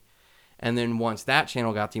money? And then once that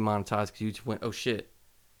channel got demonetized, because YouTube went, "Oh shit,"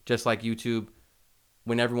 just like YouTube,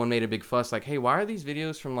 when everyone made a big fuss, like, "Hey, why are these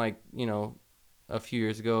videos from like, you know, a few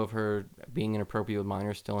years ago of her being inappropriate with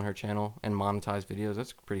minors still on her channel and monetized videos?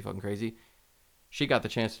 That's pretty fucking crazy." She got the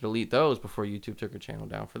chance to delete those before YouTube took her channel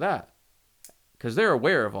down for that, because they're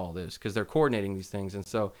aware of all this, because they're coordinating these things. And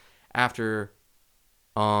so after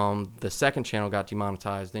the second channel got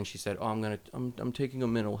demonetized, then she said, "Oh, I'm taking a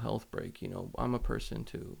mental health break. You know, I'm a person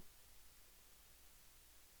too."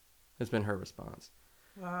 Has been her response.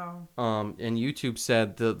 Wow. And YouTube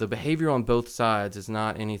said the behavior on both sides is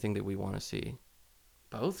not anything that we want to see.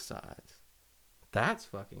 Both sides. That's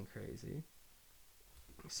fucking crazy.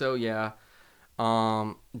 So yeah,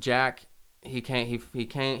 Jack,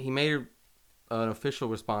 he made an official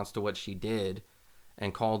response to what she did,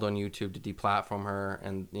 and called on YouTube to deplatform her.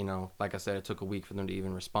 And, you know, like I said, it took a week for them to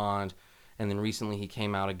even respond. And then recently he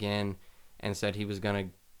came out again and said he was going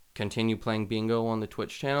to continue playing bingo on the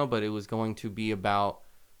Twitch channel, but it was going to be about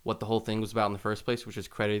what the whole thing was about in the first place, which is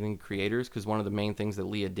crediting creators. Because one of the main things that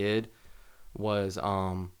Leah did was,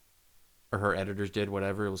 or her editors did,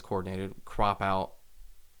 whatever, it was coordinated, crop out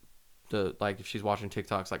the, like, if she's watching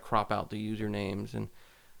TikToks, like, crop out the usernames and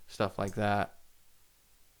stuff like that.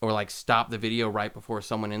 Or, like, stop the video right before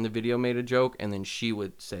someone in the video made a joke, and then she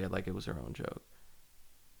would say it like it was her own joke.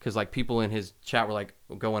 Because, like, people in his chat were, like,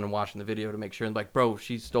 going and watching the video to make sure, and, like, "Bro,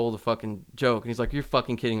 she stole the fucking joke." And he's like, "You're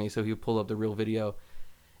fucking kidding me." So he would pull up the real video.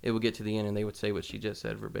 It would get to the end, and they would say what she just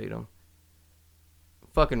said verbatim.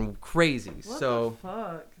 Fucking crazy. What the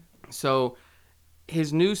fuck? So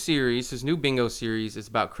his new series, his new bingo series, is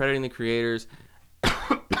about crediting the creators.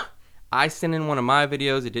 I sent in one of my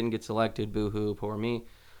videos. It didn't get selected. Boo-hoo, poor me.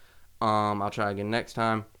 I'll try again next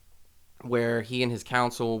time. Where he and his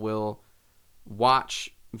counsel will watch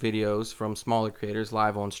videos from smaller creators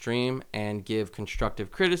live on stream and give constructive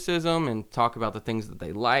criticism and talk about the things that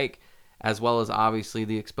they like, as well as obviously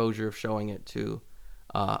the exposure of showing it to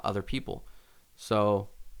other people. So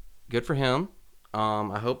good for him.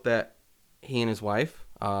 I hope that he and his wife,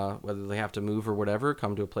 whether they have to move or whatever,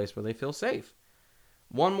 come to a place where they feel safe.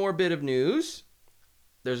 One more bit of news.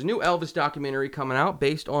 There's a new Elvis documentary coming out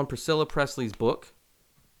based on Priscilla Presley's book.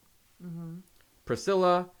 Mm-hmm.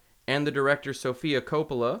 Priscilla and the director Sofia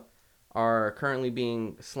Coppola are currently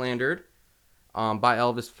being slandered by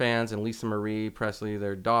Elvis fans, and Lisa Marie Presley,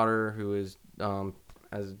 their daughter, who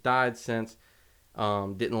has died since,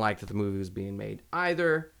 didn't like that the movie was being made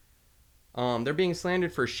either. They're being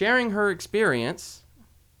slandered for sharing her experience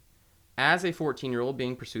as a 14-year-old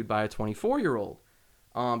being pursued by a 24-year-old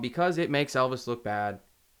because it makes Elvis look bad.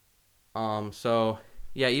 So,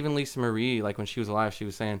 yeah, even Lisa Marie, like when she was alive, she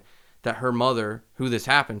was saying that her mother, who this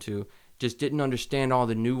happened to, just didn't understand all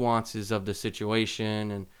the nuances of the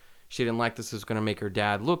situation, and she didn't like this was going to make her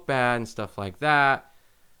dad look bad and stuff like that.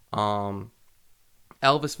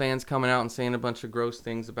 Elvis fans coming out and saying a bunch of gross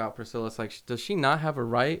things about Priscilla. It's like, does she not have a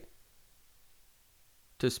right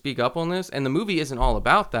to speak up on this? And the movie isn't all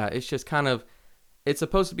about that. It's just kind of, it's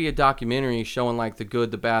supposed to be a documentary showing like the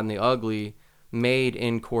good, the bad, and the ugly, made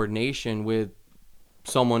in coordination with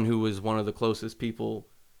someone who was one of the closest people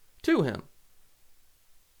to him.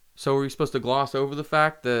 So are we supposed to gloss over the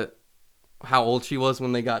fact that how old she was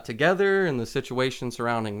when they got together and the situation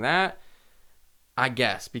surrounding that? I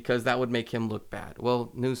guess, because that would make him look bad.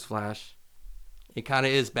 Well, newsflash, it kind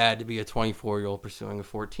of is bad to be a 24-year-old pursuing a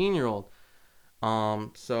 14-year-old.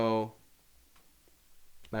 So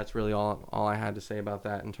that's really all I had to say about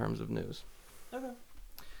that in terms of news. Okay.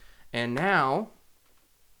 And now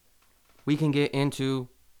we can get into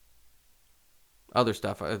other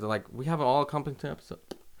stuff. Like, we have an all-encompassing episode.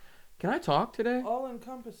 Can I talk today?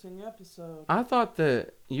 All-encompassing episode. I thought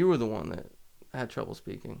that you were the one that had trouble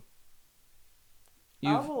speaking.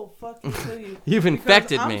 I will fucking tell you. You've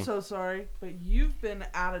infected me. I'm so sorry, but you've been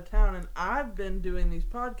out of town, and I've been doing these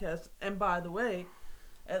podcasts. And by the way,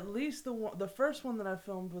 at least the first one that I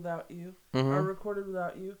filmed without you, or recorded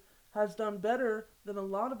without you, has done better than a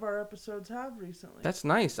lot of our episodes have recently. That's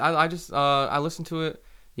nice. I just I listened to it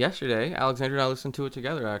yesterday. Alexandra and I listened to it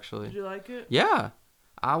together, actually. Did you like it? Yeah.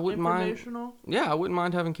 I wouldn't mind. Informational? Yeah, I wouldn't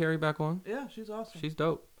mind having Carrie back on. Yeah, she's awesome. She's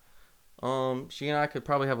dope. She and I could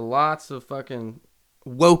probably have lots of fucking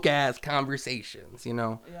woke ass conversations, you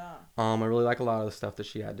know. Yeah. I really like a lot of the stuff that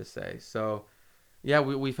she had to say. So, yeah,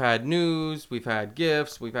 we've had news, we've had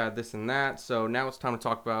gifts, we've had this and that. So now it's time to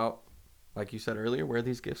talk about, like you said earlier, where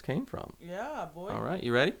these gifts came from. Yeah, boy. All right,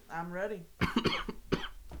 you ready? I'm ready.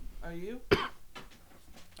 Are you?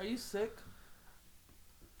 Are you sick?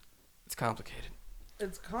 It's complicated.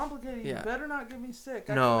 It's complicated. Yeah. You better not get me sick.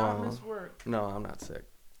 I No. cannot miss work. No, I'm not sick.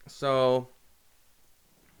 So,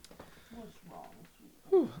 What's wrong with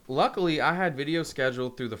you? luckily, I had video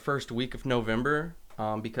scheduled through the first week of November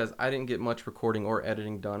because I didn't get much recording or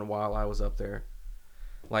editing done while I was up there.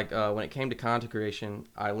 Like, when it came to content creation,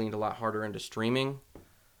 I leaned a lot harder into streaming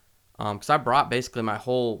because I brought basically my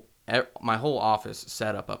whole office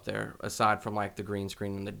set up there, aside from like the green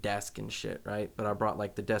screen and the desk and shit, right? But I brought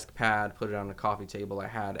like the desk pad, put it on the coffee table. I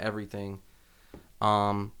had everything.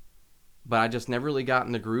 But I just never really got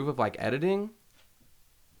in the groove of like editing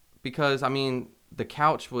because I mean the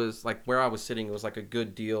couch was like where I was sitting. It was like a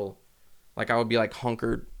good deal. Like I would be like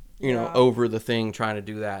hunkered, you know, over the thing trying to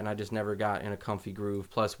do that, and I just never got in a comfy groove.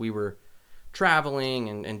 Plus we were traveling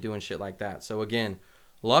and doing shit like that. So again,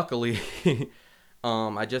 luckily.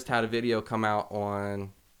 I just had a video come out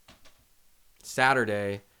on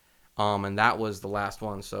Saturday, and that was the last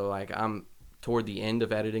one. So, like, I'm toward the end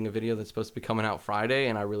of editing a video that's supposed to be coming out Friday,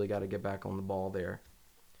 and I really got to get back on the ball there.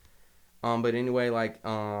 But anyway, like,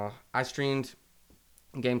 I streamed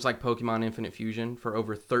games like Pokemon Infinite Fusion for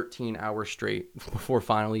over 13 hours straight before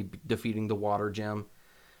finally defeating the Water Gem.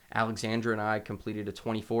 Alexandra and I completed a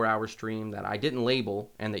 24-hour stream that I didn't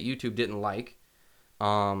label and that YouTube didn't like.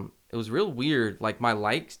 It was real weird. Like, my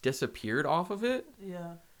likes disappeared off of it.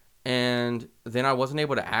 Yeah. And then I wasn't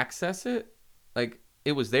able to access it. Like,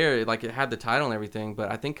 it was there. Like, it had the title and everything.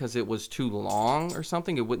 But I think because it was too long or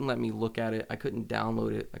something, it wouldn't let me look at it. I couldn't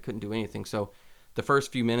download it. I couldn't do anything. So the first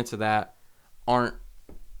few minutes of that aren't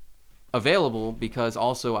available because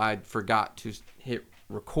also I forgot to hit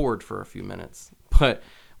record for a few minutes. But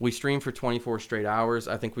we streamed for 24 straight hours.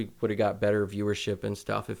 I think we would have got better viewership and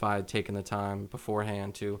stuff if I had taken the time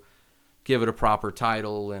beforehand to give it a proper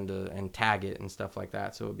title and tag it and stuff like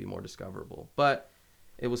that, so it would be more discoverable. But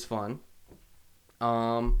it was fun.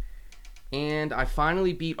 And I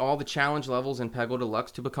finally beat all the challenge levels in Peggle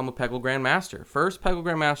Deluxe to become a Peggle Grandmaster. First Peggle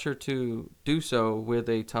Grandmaster to do so with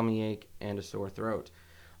a tummy ache and a sore throat.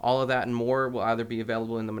 All of that and more will either be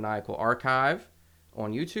available in the Maniacal Archive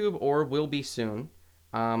on YouTube or will be soon.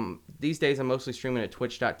 These days I'm mostly streaming at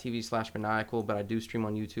twitch.tv/maniacal, but I do stream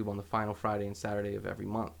on YouTube on the final Friday and Saturday of every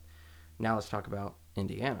month. Now let's talk about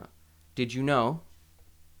Indiana. Did you know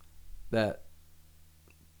that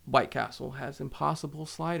White Castle has Impossible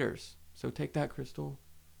sliders? So take that, Crystal.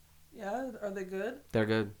 Yeah, are they good? They're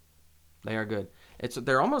good. They are good.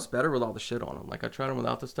 They're almost better with all the shit on them. Like, I tried them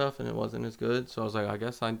without the stuff and it wasn't as good. So I was like, I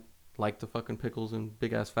guess I like the fucking pickles and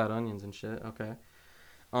big ass fat onions and shit. Okay.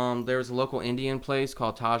 There's a local Indian place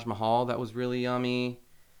called Taj Mahal that was really yummy.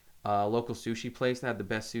 Local sushi place that had the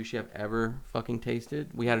best sushi I've ever fucking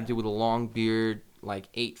tasted. We had to do with a long beard, like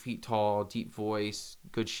 8 feet tall, deep voice,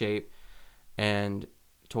 good shape, and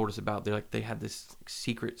told us about they had this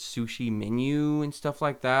secret sushi menu and stuff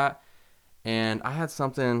like that. And I had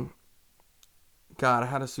something. God, I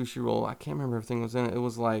had a sushi roll. I can't remember everything was in it. It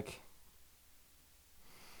was like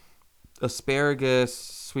asparagus,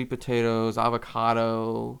 sweet potatoes,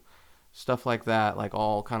 avocado, stuff like that, like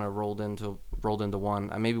all kind of rolled into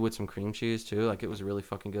one. Maybe with some cream cheese too. Like, it was really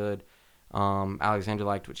fucking good. Alexandra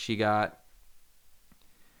liked what she got.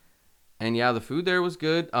 And yeah, the food there was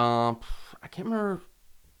good. I can't remember.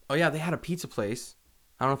 Oh yeah, they had a pizza place.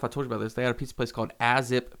 I don't know if I told you about this. They had a pizza place called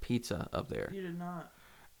Azip Pizza up there. You did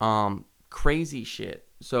not. Crazy shit.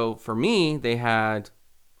 So for me, they had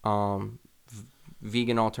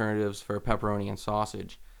vegan alternatives for pepperoni and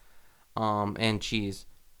sausage and cheese.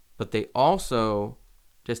 But they also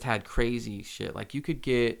just had crazy shit. Like, you could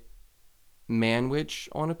get manwich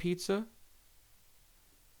on a pizza.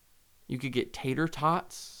 You could get tater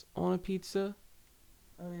tots on a pizza.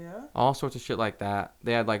 Oh, yeah? All sorts of shit like that.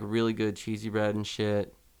 They had, like, really good cheesy bread and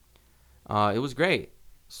shit. It was great.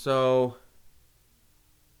 So,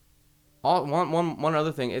 one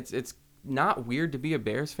other thing. It's not weird to be a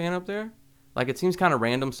Bears fan up there. Like, it seems kind of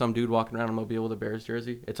random, some dude walking around in a mobile with a Bears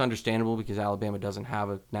jersey. It's understandable because Alabama doesn't have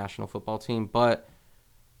a national football team. But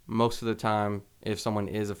most of the time, if someone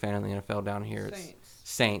is a fan of the NFL down here, it's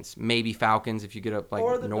Saints. Maybe Falcons if you get up, like,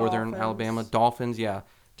 northern Dolphins. Alabama. Dolphins, yeah.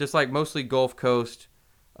 Just, like, mostly Gulf Coast,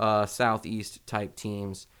 Southeast type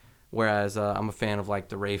teams. Whereas I'm a fan of, like,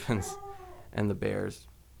 the Ravens and the Bears.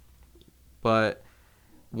 But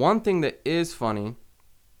one thing that is funny...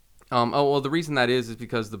 the reason that is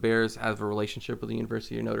because the Bears have a relationship with the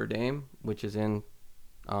University of Notre Dame, which is in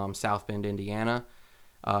South Bend, Indiana,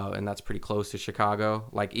 and that's pretty close to Chicago.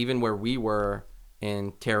 Like, even where we were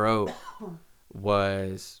in Terre Haute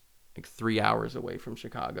was like 3 hours away from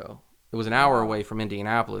Chicago. It was an hour away from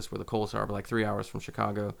Indianapolis, where the Colts are, but like 3 hours from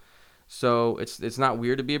Chicago. So it's not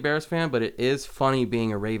weird to be a Bears fan, but it is funny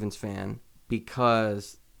being a Ravens fan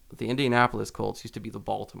because the Indianapolis Colts used to be the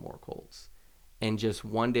Baltimore Colts. And just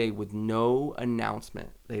one day with no announcement,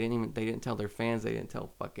 they didn't tell their fans, they didn't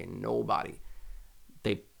tell fucking nobody.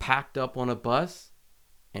 They packed up on a bus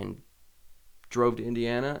and drove to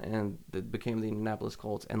Indiana, and it became the Indianapolis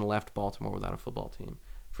Colts, and left Baltimore without a football team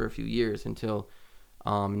for a few years until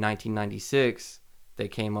 1996. They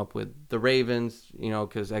came up with the Ravens,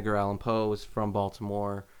 because Edgar Allan Poe was from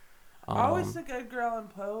Baltimore. I always think Edgar Allan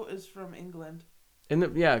Poe is from England.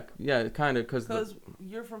 Yeah, kind of, because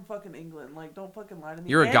you're from fucking England. Like, don't fucking lie to me.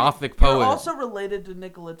 You're a Gothic poet. You're also related to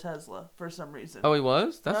Nikola Tesla for some reason. Oh, he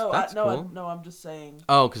was? That's cool. No, I'm just saying.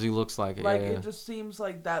 Oh, because he looks like it. Like, yeah. it just seems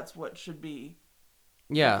like that's what should be.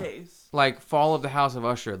 Yeah, the case. Like Fall of the House of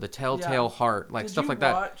Usher, The Telltale Heart, like stuff like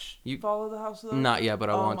that. Watch Fall of the House of Usher? Not yet, but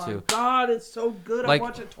I want to. Oh my god, it's so good! Like, I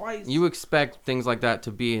watched it twice. You expect things like that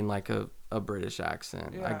to be in like a British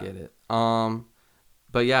accent. Yeah. I get it.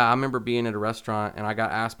 But yeah, I remember being at a restaurant and I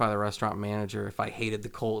got asked by the restaurant manager if I hated the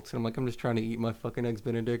Colts, and I'm like, I'm just trying to eat my fucking eggs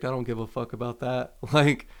Benedict. I don't give a fuck about that.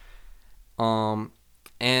 Like,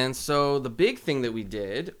 and so the big thing that we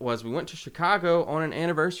did was we went to Chicago on an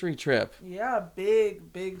anniversary trip. Yeah,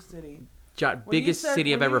 big city. Biggest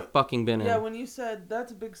city I've ever fucking been in. Yeah, when you said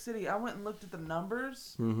that's a big city, I went and looked at the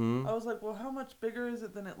numbers. Mm-hmm. I was like, well, how much bigger is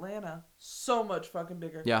it than Atlanta? So much fucking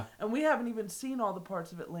bigger. Yeah. And we haven't even seen all the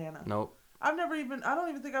parts of Atlanta. Nope. I don't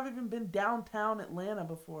even think I've even been downtown Atlanta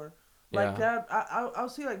before. Like, yeah. Dad, I'll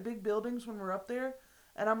see like big buildings when we're up there,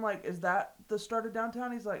 and I'm like, is that the start of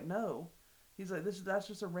downtown? He's like, no. He's like, that's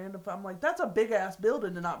just a random. I'm like, that's a big ass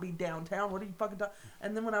building to not be downtown. What are you fucking talking?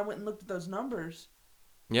 And then when I went and looked at those numbers,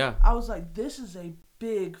 yeah, I was like, this is a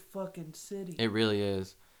big fucking city. It really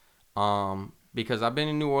is. Because I've been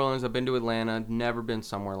in New Orleans, I've been to Atlanta, never been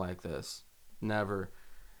somewhere like this, never.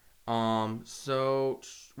 So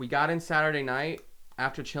we got in Saturday night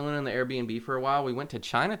after chilling in the Airbnb for a while. We went to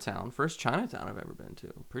Chinatown, first Chinatown I've ever been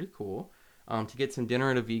to. Pretty cool. To get some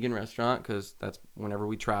dinner at a vegan restaurant, because that's whenever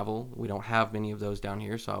we travel. We don't have many of those down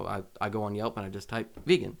here, so I go on Yelp and I just type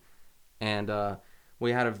vegan. And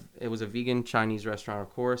it was a vegan Chinese restaurant, of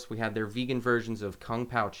course. We had their vegan versions of Kung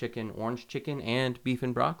Pao chicken, orange chicken, and beef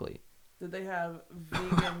and broccoli. Did they have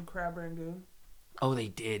vegan crab rangoon? Oh, they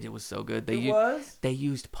did. It was so good. They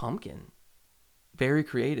used pumpkin. Very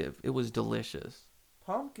creative. It was delicious.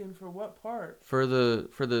 Pumpkin for what part? For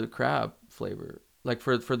the crab flavor. Like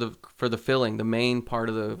for the filling, the main part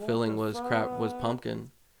of the filling was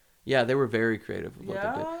pumpkin. Yeah, they were very creative with what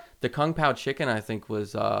they did. The Kung Pao chicken, I think,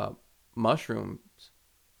 was mushrooms.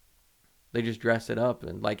 They just dressed it up,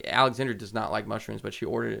 and like Alexandra does not like mushrooms, but she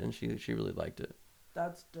ordered it and she really liked it.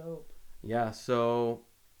 That's dope. Yeah, so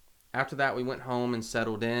after that we went home and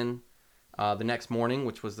settled in. The next morning,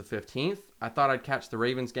 which was the 15th, I thought I'd catch the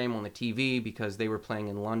Ravens game on the TV because they were playing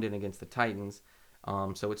in London against the Titans.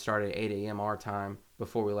 So it started at 8 a.m. our time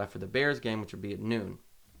before we left for the Bears game, which would be at noon.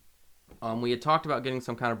 We had talked about getting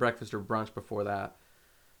some kind of breakfast or brunch before that,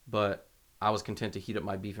 but I was content to heat up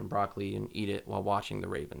my beef and broccoli and eat it while watching the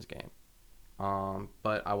Ravens game.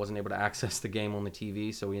 But I wasn't able to access the game on the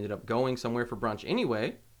TV, so we ended up going somewhere for brunch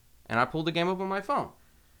anyway, and I pulled the game up on my phone.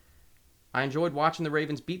 I enjoyed watching the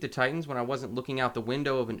Ravens beat the Titans when I wasn't looking out the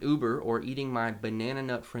window of an Uber or eating my banana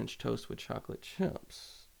nut French toast with chocolate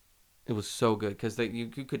chips. It was so good because you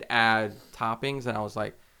could add toppings, and I was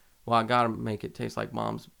like, well, I got to make it taste like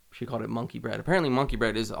Mom's. She called it monkey bread. Apparently, monkey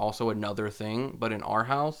bread is also another thing, but in our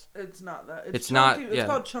house, it's not that. It's chunky, not. It's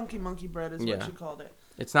called chunky monkey bread is what she called it.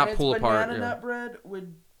 It's not pull apart. It's banana nut bread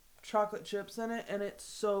with chocolate chips in it, and it's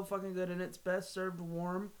so fucking good, and it's best served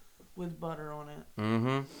warm with butter on it.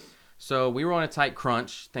 Mm-hmm. So we were on a tight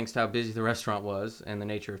crunch, thanks to how busy the restaurant was and the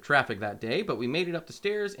nature of traffic that day, but we made it up the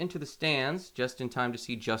stairs into the stands just in time to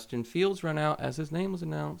see Justin Fields run out as his name was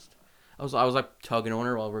announced. I was like tugging on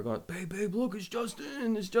her while we were going, babe, look, it's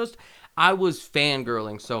Justin, it's just. I was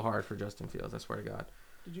fangirling so hard for Justin Fields, I swear to God.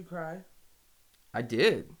 Did you cry? I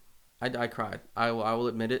did. I cried. I will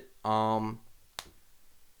admit it. So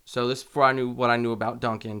this is before I knew what I knew about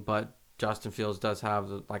Dunkin', but Justin Fields does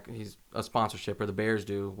have he's a sponsorship, or the Bears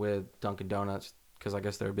do, with Dunkin' Donuts, because I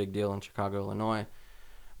guess they're a big deal in Chicago, Illinois.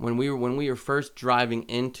 When we were first driving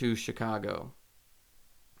into Chicago,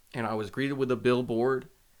 and I was greeted with a billboard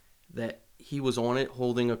that he was on it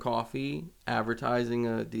holding a coffee, advertising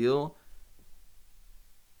a deal,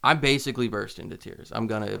 I basically burst into tears. I'm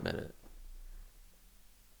gonna admit it,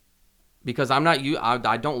 because I'm not you.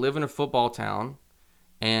 I don't live in a football town.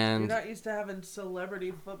 And you're not used to having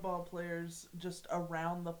celebrity football players just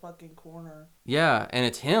around the fucking corner. Yeah, and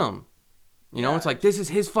it's him. You know, it's like, this is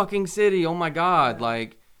his fucking city. Oh my God. Yeah.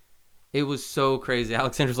 Like, It was so crazy.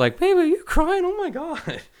 Alexander's like, baby, are you crying? Oh my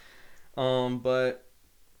God. But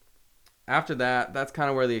after that, that's kind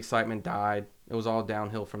of where the excitement died. It was all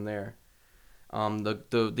downhill from there.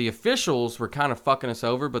 The officials were kind of fucking us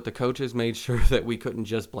over, but the coaches made sure that we couldn't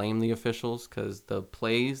just blame the officials because the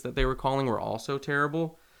plays that they were calling were also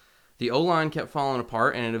terrible. The O-line kept falling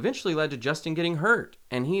apart, and it eventually led to Justin getting hurt.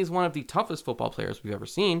 And he is one of the toughest football players we've ever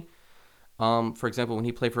seen. For example, when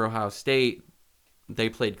he played for Ohio State, they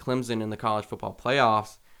played Clemson in the college football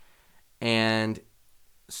playoffs, and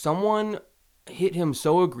someone hit him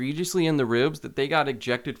so egregiously in the ribs that they got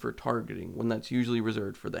ejected for targeting when that's usually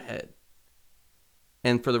reserved for the head.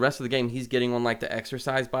 And for the rest of the game, he's getting on like the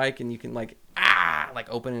exercise bike, and you can like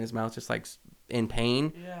opening his mouth just like in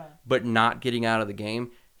pain, but not getting out of the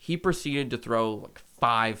game. He proceeded to throw like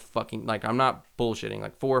 5 fucking, like, I'm not bullshitting,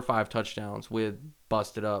 like 4 or 5 touchdowns with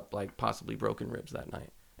busted up, like possibly broken ribs that night,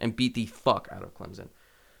 and beat the fuck out of Clemson.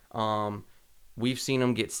 We've seen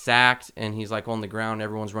him get sacked, and he's like on the ground.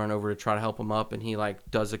 Everyone's running over to try to help him up, and he like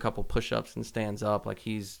does a couple push-ups and stands up. Like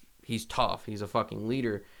he's tough. He's a fucking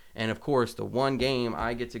leader. And of course, the one game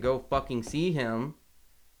I get to go fucking see him,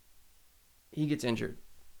 he gets injured.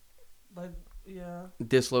 Like, yeah.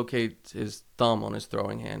 Dislocates his thumb on his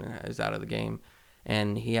throwing hand and is out of the game.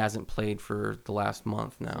 And he hasn't played for the last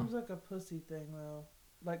month now. Seems like a pussy thing, though.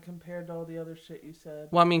 Like, compared to all the other shit you said.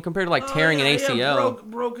 Well, I mean, compared to like tearing an ACL. Yeah,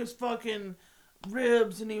 broke his fucking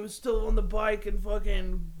ribs, and he was still on the bike and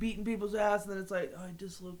fucking beating people's ass, and then it's like, oh, I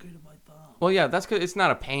dislocated my thumb. Well, yeah, that's because it's not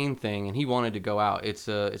a pain thing, and he wanted to go out. It's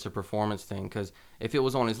a performance thing, because if it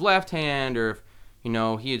was on his left hand, or if, you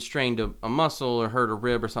know, he had strained a muscle or hurt a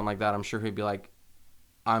rib or something like that, I'm sure he'd be like,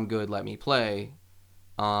 I'm good, let me play.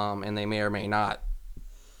 And they may or may not,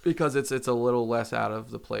 because it's a little less out of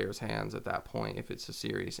the player's hands at that point if it's a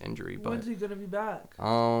serious injury. But when's he gonna be back?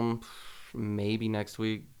 Maybe next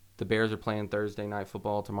week. The Bears are playing Thursday night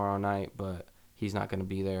football tomorrow night, but he's not going to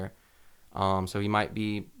be there. So he might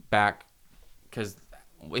be back, because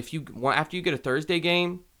after you get a Thursday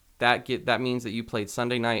game, that means that you played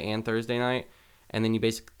Sunday night and Thursday night, and then you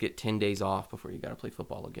basically get 10 days off before you got to play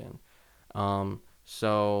football again.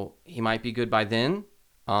 So he might be good by then,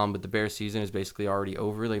 but the Bears season is basically already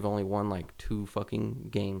over. They've only won like 2 fucking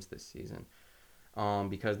games this season,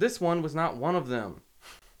 because this one was not one of them.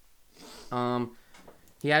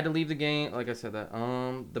 He had to leave the game, like I said that.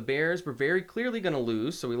 The Bears were very clearly going to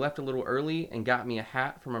lose, so we left a little early and got me a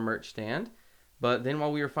hat from a merch stand. But then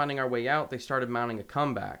while we were finding our way out, they started mounting a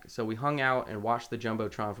comeback. So we hung out and watched the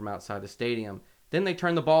Jumbotron from outside the stadium. Then they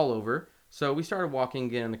turned the ball over, so we started walking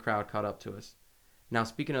again, and the crowd caught up to us. Now,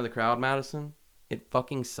 speaking of the crowd, Madison, it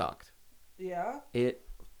fucking sucked. Yeah? It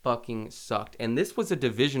fucking sucked. And this was a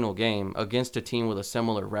divisional game against a team with a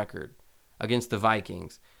similar record, against the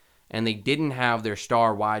Vikings. And they didn't have their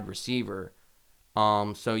star wide receiver.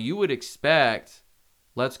 So you would expect,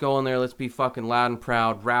 let's go in there, let's be fucking loud and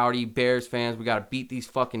proud, rowdy Bears fans. We got to beat these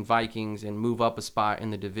fucking Vikings and move up a spot in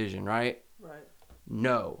the division, right? Right.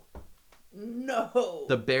 No.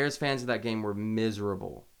 The Bears fans of that game were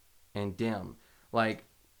miserable and dim. Like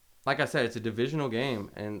I said, it's a divisional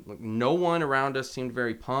game, and no one around us seemed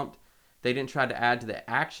very pumped. They didn't try to add to the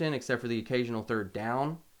action except for the occasional third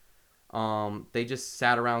down. They just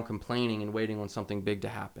sat around complaining and waiting on something big to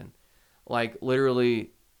happen. Like,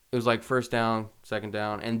 literally, it was like first down, second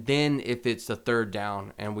down, and then if it's the third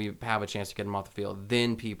down and we have a chance to get them off the field,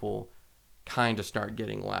 then people kind of start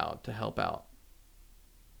getting loud to help out.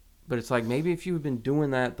 But it's like, maybe if you had been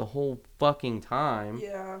doing that the whole fucking time,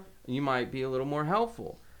 you might be a little more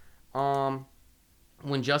helpful.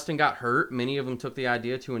 When Justin got hurt, many of them took the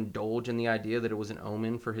idea to indulge in the idea that it was an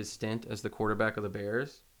omen for his stint as the quarterback of the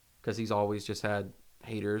Bears, because he's always just had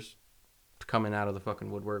haters coming out of the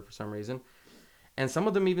fucking woodwork for some reason. And some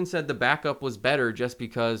of them even said the backup was better just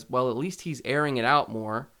because, well, at least he's airing it out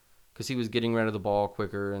more, because he was getting rid of the ball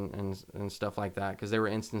quicker and stuff like that. Because there were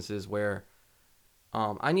instances where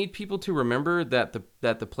I need people to remember that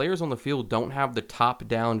the players on the field don't have the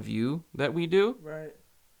top-down view that we do. Right.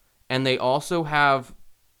 And they also have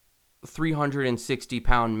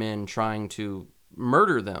 360-pound men trying to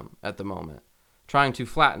murder them at the moment, trying to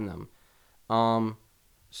flatten them.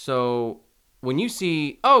 So when you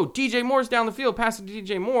see, DJ Moore's down the field, passing to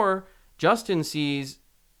DJ Moore, Justin sees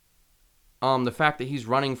the fact that he's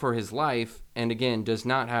running for his life, and again, does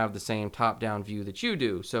not have the same top-down view that you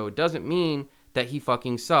do. So it doesn't mean that he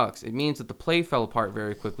fucking sucks. It means that the play fell apart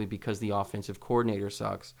very quickly because the offensive coordinator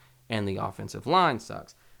sucks and the offensive line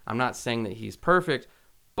sucks. I'm not saying that he's perfect,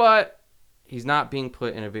 but he's not being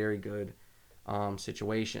put in a very good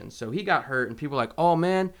situation. So he got hurt, and people are like, oh,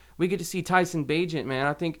 man, we get to see Tyson Bagent, man.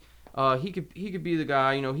 I think he could be the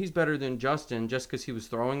guy. He's better than Justin just because he was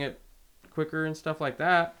throwing it quicker and stuff like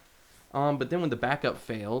that. But then when the backup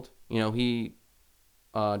failed, he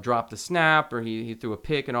dropped the snap or he threw a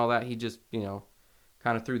pick and all that. He just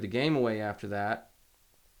kind of threw the game away after that.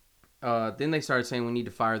 Then they started saying we need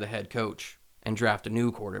to fire the head coach and draft a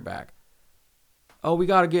new quarterback. We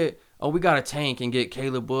gotta tank and get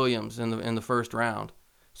Caleb Williams in the first round.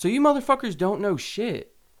 So you motherfuckers don't know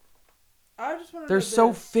shit. I just want to. They're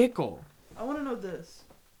so fickle. I want to know this.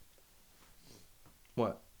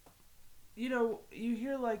 What? You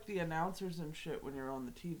hear like the announcers and shit when you're on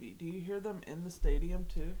the TV. Do you hear them in the stadium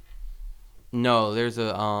too? No, there's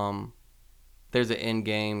an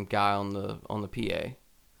in-game guy on the PA. Okay.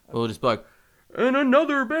 We'll just be like, and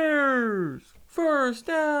another Bears first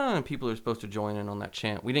down. And people are supposed to join in on that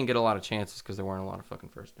chant. We didn't get a lot of chances because there weren't a lot of fucking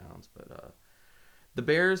first downs. But the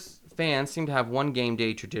Bears fans seem to have one game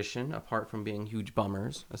day tradition, apart from being huge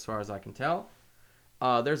bummers, as far as I can tell.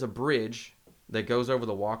 There's a bridge that goes over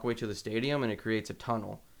the walkway to the stadium, and it creates a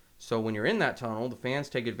tunnel. So when you're in that tunnel, the fans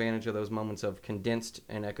take advantage of those moments of condensed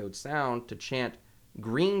and echoed sound to chant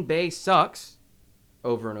Green Bay sucks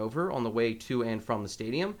over and over on the way to and from the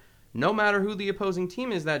stadium, no matter who the opposing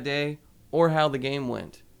team is that day or how the game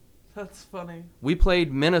went. That's funny. We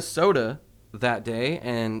played Minnesota that day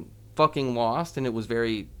and fucking lost, and it was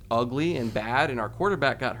very ugly and bad, and our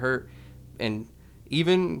quarterback got hurt. And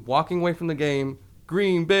even walking away from the game,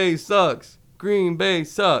 Green Bay sucks. Green Bay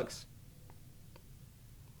sucks.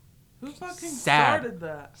 Who fucking Sad. started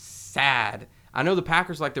that? Sad. I know the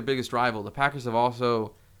Packers like their biggest rival. The Packers have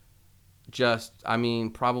also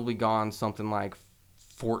probably gone something like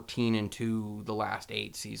 14-2 the last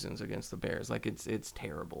 8 seasons against the Bears. Like it's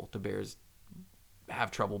terrible. The Bears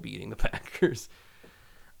have trouble beating the Packers.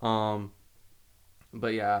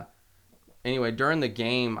 But yeah. Anyway, during the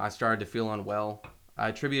game, I started to feel unwell. I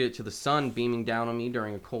attribute it to the sun beaming down on me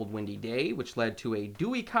during a cold, windy day, which led to a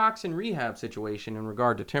Dewey Cox in rehab situation in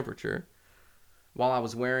regard to temperature. While I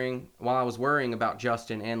was worrying about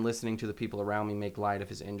Justin and listening to the people around me make light of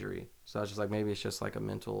his injury. So I was just like, maybe it's just like a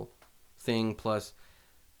mental thing. Plus,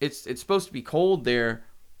 it's supposed to be cold there,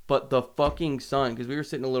 but the fucking sun, because we were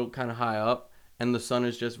sitting a little kind of high up, and the sun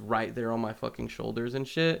is just right there on my fucking shoulders and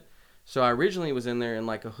shit. So I originally was in there in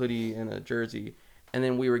like a hoodie and a jersey, and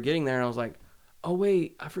then we were getting there, and I was like, oh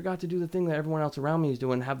wait, I forgot to do the thing that everyone else around me is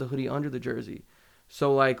doing, have the hoodie under the jersey.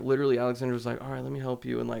 So like literally Alexander was like, all right, let me help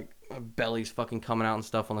you, and like my belly's fucking coming out and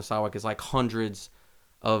stuff on the sidewalk. It's like hundreds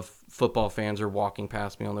of football fans are walking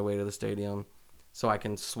past me on their way to the stadium so I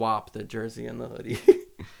can swap the jersey and the hoodie.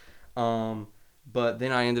 But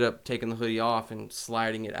then I ended up taking the hoodie off and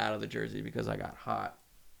sliding it out of the jersey because I got hot.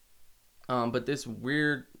 But this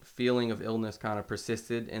weird feeling of illness kind of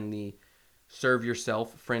persisted in the serve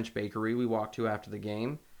yourself French bakery we walked to after the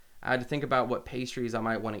game. I had to think about what pastries I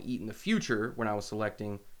might want to eat in the future when I was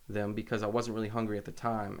selecting them because I wasn't really hungry at the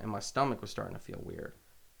time and my stomach was starting to feel weird.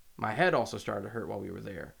 My head also started to hurt while we were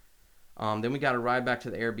there. Then we got a ride back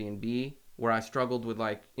to the Airbnb where I struggled with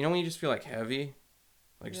when you just feel like heavy,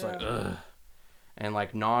 like just like ugh, and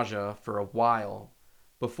like nausea for a while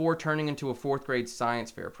before turning into a 4th grade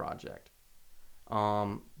science fair project.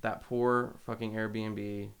 That poor fucking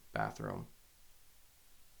Airbnb bathroom.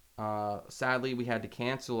 Sadly, we had to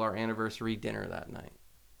cancel our anniversary dinner that night.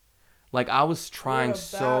 Like, I was trying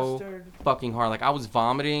so fucking hard. Like, I was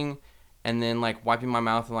vomiting and then, like, wiping my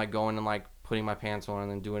mouth and, like, going and, like, putting my pants on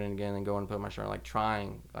and then doing it again and going and putting my shirt on. Like,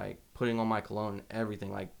 trying, like, putting on my cologne and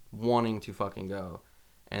everything. Like, wanting to fucking go.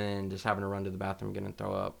 And then just having to run to the bathroom again and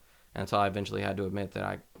throw up. Until I eventually had to admit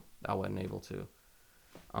that I wasn't able to.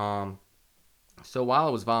 So while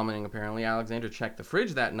I was vomiting, apparently, Alexander checked the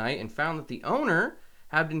fridge that night and found that the owner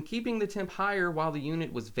had been keeping the temp higher while the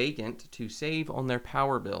unit was vacant to save on their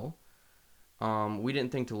power bill. We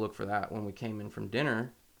didn't think to look for that when we came in from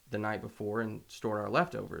dinner the night before and stored our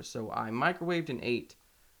leftovers. So I microwaved and ate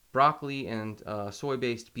broccoli and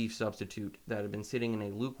soy-based beef substitute that had been sitting in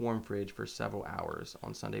a lukewarm fridge for several hours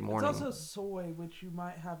on Sunday morning. It's also soy, which you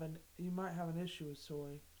might have an issue with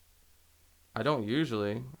soy. I don't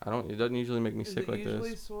usually. It doesn't usually make me sick like this. Is it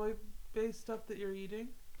usually soy-based stuff that you're eating?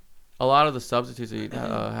 A lot of the substitutes I eat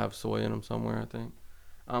have soy in them somewhere, I think.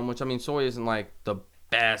 Which, I mean, soy isn't like the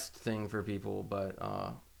best thing for people, but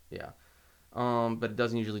yeah. But it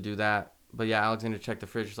doesn't usually do that. But yeah, Alexander checked the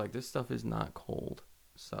fridge. He's like, this stuff is not cold.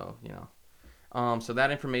 So, so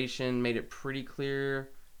that information made it pretty clear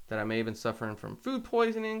that I may have been suffering from food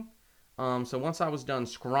poisoning. So once I was done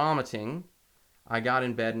scromating, I got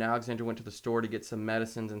in bed and Alexander went to the store to get some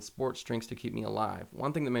medicines and sports drinks to keep me alive.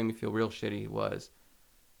 One thing that made me feel real shitty was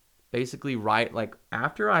basically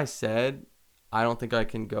after I said I don't think I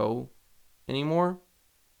can go anymore.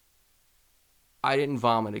 I didn't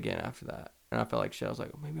vomit again after that. And I felt like shit. I was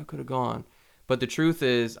like, maybe I could have gone. But the truth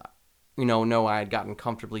is, no, I had gotten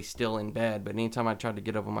comfortably still in bed. But anytime I tried to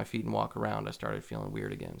get up on my feet and walk around, I started feeling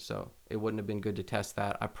weird again. So it wouldn't have been good to test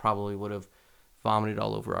that. I probably would have vomited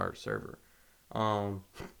all over our server.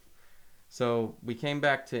 So we came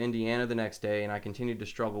back to Indiana the next day, and I continued to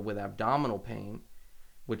struggle with abdominal pain,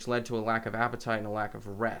 which led to a lack of appetite and a lack of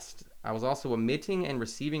rest. I was also emitting and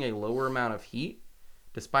receiving a lower amount of heat,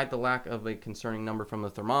 despite the lack of a concerning number from the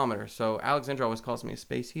thermometer. So Alexandra always calls me a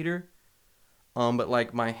space heater. But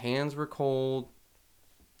like my hands were cold.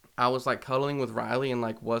 I was like cuddling with Riley and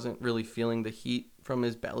like wasn't really feeling the heat from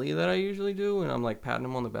his belly that I usually do. And I'm like patting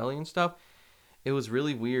him on the belly and stuff. It was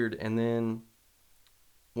really weird. And then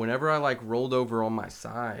whenever I like rolled over on my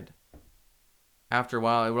side, after a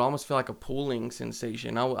while, it would almost feel like a pulling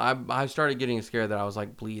sensation. I started getting scared that I was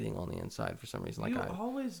like bleeding on the inside for some reason. Like You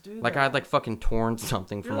always do that. Like I had like fucking torn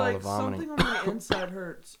something from You're all like, the vomiting. something on my inside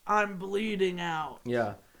hurts. I'm bleeding out.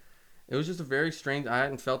 Yeah. It was just a very strange. I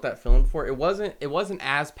hadn't felt that feeling before. It wasn't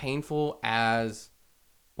as painful as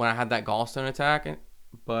when I had that gallstone attack,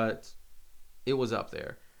 but it was up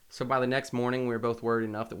there. So by the next morning, we were both worried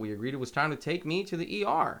enough that we agreed it was time to take me to the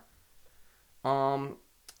ER.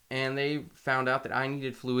 And they found out that I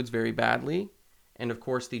needed fluids very badly, and of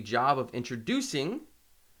course, the job of introducing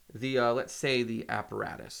the let's say the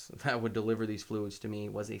apparatus that would deliver these fluids to me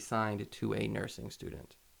was assigned to a nursing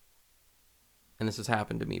student. And this has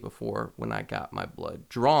happened to me before when I got my blood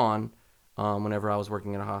drawn whenever I was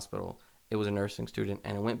working in a hospital. It was a nursing student,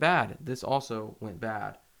 and it went bad. This also went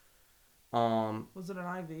bad. Was it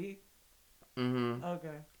an IV? Mm-hmm.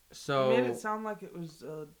 Okay. So You made it sound like it was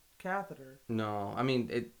a catheter. No, I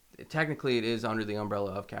mean technically it is under the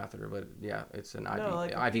umbrella of catheter, but yeah, it's an IV. No,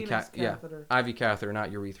 like a IV penis catheter. catheter. IV catheter,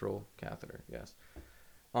 not urethral catheter. Yes.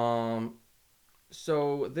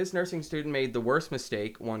 So this nursing student made the worst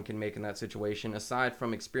mistake one can make in that situation, aside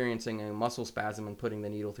from experiencing a muscle spasm and putting the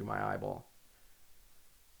needle through my eyeball.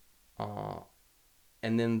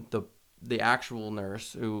 And then the actual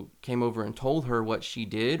nurse who came over and told her what she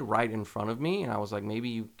did right in front of me, and I was like, maybe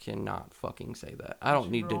you cannot fucking say that. I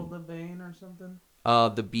don't need to. Rolled the vein or something.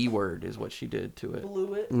 The B word is what she did to it.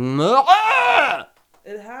 Blew it. No.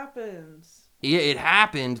 It happens. Yeah, it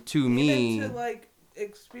happened to me. Even to like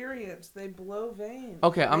experience, they blow veins.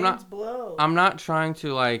 Okay, Veins blow. I'm not trying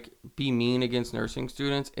to like be mean against nursing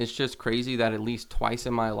students. It's just crazy that at least twice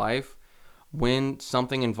in my life, when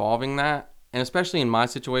something involving that, and especially in my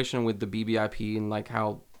situation with the BBIP and like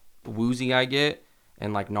how woozy I get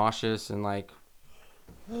and like nauseous and like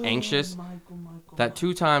anxious, Michael. that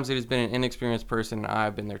 2 times it has been an inexperienced person and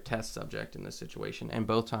I've been their test subject in this situation, and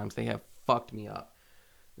both times they have fucked me up.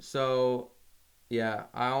 So yeah,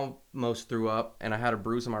 I almost threw up, and I had a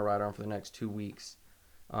bruise on my right arm for the next 2 weeks.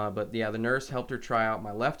 But yeah, the nurse helped her try out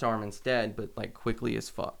my left arm instead, but like quickly as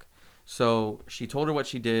fuck. So she told her what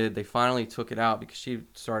she did. They finally took it out because she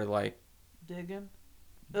started like digging.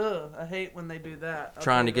 Ugh, I hate when they do that.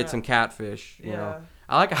 Trying to get some catfish. You Yeah. know,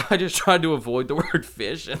 I just tried to avoid the word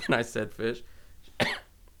fish, and then I said fish.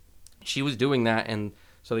 She was doing that, and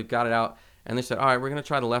so they got it out. And they said, all right, we're going to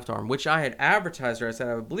try the left arm, which I had advertised her. I said, I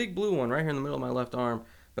have a big blue one right here in the middle of my left arm.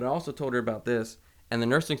 But I also told her about this. And the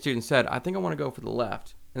nursing student said, I think I want to go for the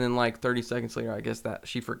left. And then like 30 seconds later, I guess that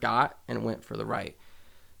she forgot and went for the right.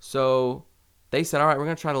 So they said, all right, we're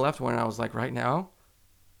going to try the left one. And I was like, right now?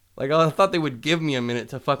 Like, I thought they would give me a minute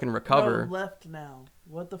to fucking recover. No, left now.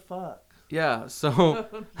 What the fuck? Yeah, so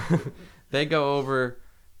they go over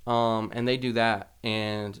and they do that.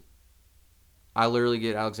 And I literally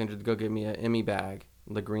get Alexandra to go get me an Emmy bag,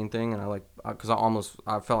 the green thing, and because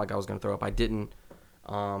I felt like I was gonna throw up. I didn't.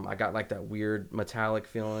 I got like that weird metallic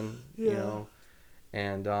feeling, you know,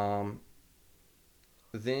 and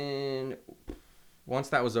then once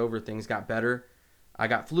that was over, things got better. I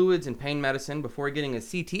got fluids and pain medicine before getting a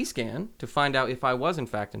CT scan to find out if I was in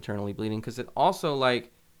fact internally bleeding, because it also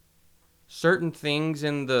like certain things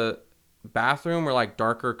in the bathroom were like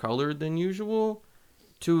darker colored than usual,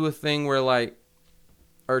 to a thing where like.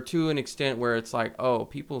 Or to an extent where it's like, oh,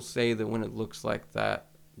 people say that when it looks like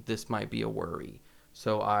that, this might be a worry.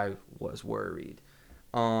 So I was worried.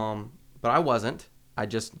 But I wasn't. I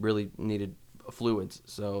just really needed fluids.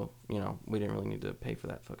 So, you know, we didn't really need to pay for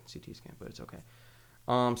that fucking CT scan, but it's okay.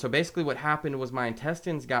 So basically what happened was my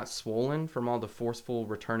intestines got swollen from all the forceful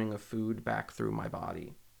returning of food back through my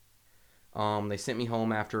body. They sent me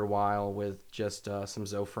home after a while with just some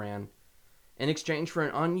Zofran in exchange for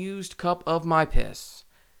an unused cup of my piss.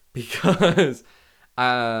 Because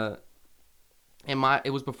it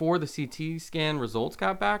was before the CT scan results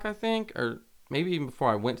got back, I think, or maybe even before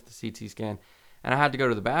I went to the CT scan, and I had to go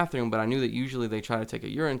to the bathroom, but I knew that usually they try to take a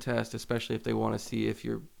urine test, especially if they want to see if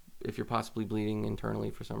you're possibly bleeding internally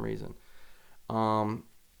for some reason.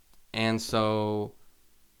 And so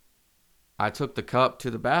I took the cup to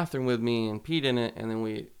the bathroom with me and peed in it, and then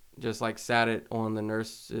we just like sat it on the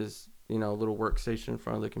nurse's, little workstation in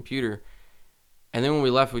front of the computer. And then when we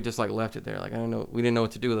left, we just like left it there. Like, I don't know, we didn't know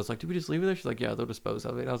what to do. I was like, did we just leave it there? She's like, yeah, they'll dispose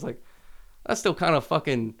of it. I was like, that's still kind of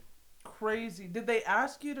fucking crazy. Did they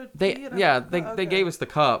ask you to they pee they gave us the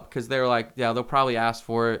cup because they were like, yeah, they'll probably ask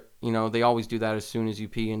for it. They always do that as soon as you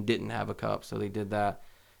pee and didn't have a cup, so they did that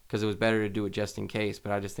because it was better to do it just in case.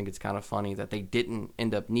 But I just think it's kind of funny that they didn't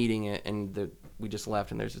end up needing it, and we just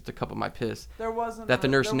left, and there's just a cup of my piss. There wasn't that the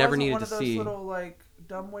nurse never needed to see. One of those little like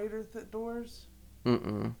dumbwaiter doors.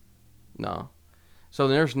 No. So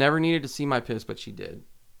the nurse never needed to see my piss, but she did.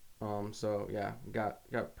 So yeah, got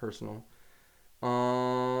personal.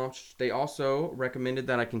 They also recommended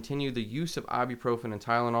that I continue the use of ibuprofen and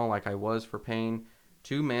Tylenol like I was for pain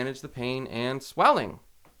to manage the pain and swelling.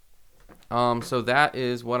 So that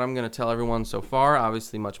is what I'm going to tell everyone so far.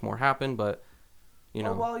 Obviously, much more happened, but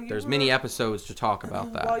there's many episodes to talk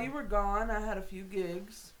about that. While you were gone, I had a few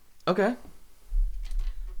gigs. Okay.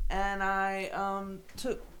 And I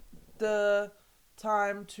took the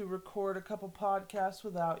time to record a couple podcasts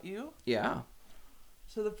without you. Yeah.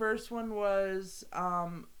 So the first one was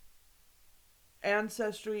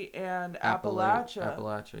Ancestry and Appalachia.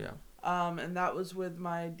 Appalachia, yeah. And that was with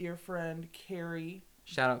my dear friend Carrie.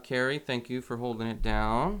 Shout out Carrie, thank you for holding it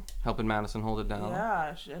down, helping Madison hold it down.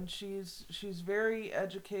 Yeah, and she's very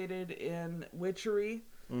educated in witchery.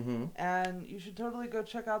 Mm-hmm. And you should totally go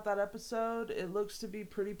check out that episode. It looks to be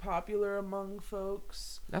pretty popular among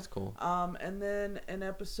folks. That's cool. And then an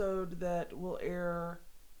episode that will air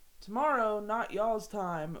tomorrow, not y'all's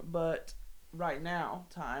time, but right now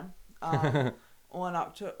time, on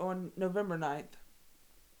November 9th.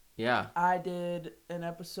 Yeah. I did an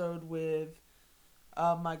episode with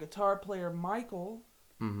my guitar player Michael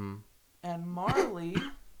and Marley,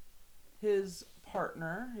 his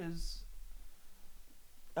partner, his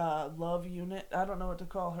love unit. I don't know what to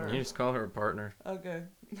call her. You just call her a partner. Okay.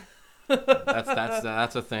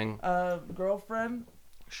 that's a thing. Girlfriend.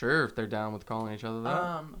 Sure, if they're down with calling each other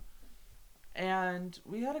that. And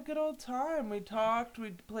we had a good old time. We talked.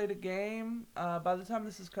 We played a game. By the time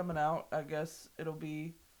this is coming out, I guess it'll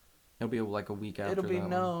be like a week after. It'll be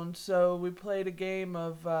known. One. So we played a game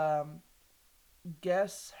of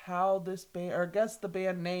guess the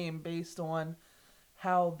band name based on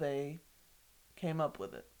how they came up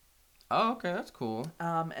with it. Oh, okay, that's cool.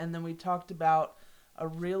 And then we talked about a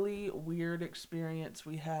really weird experience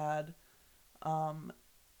we had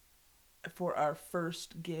for our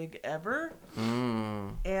first gig ever.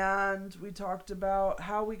 And we talked about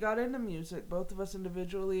how we got into music, both of us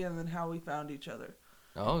individually, and then how we found each other.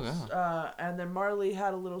 Oh, yeah. And then Marley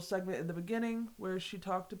had a little segment in the beginning where she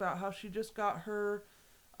talked about how she just got her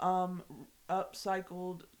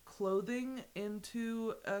upcycled clothing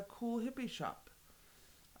into a cool hippie shop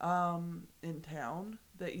in town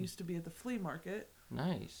that used to be at the flea market.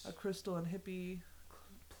 Nice. A crystal and hippie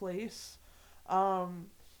place. And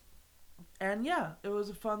yeah, it was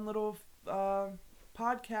a fun little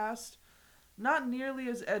podcast. Not nearly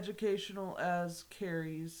as educational as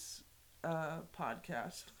Carrie's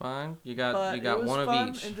podcast. Fine. You got one of each. It was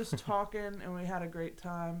fun and just talking, and we had a great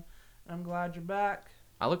time. And I'm glad you're back.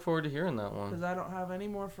 I look forward to hearing that one. Because I don't have any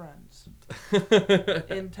more friends.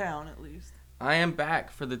 In town, at least. I am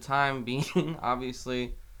back for the time being.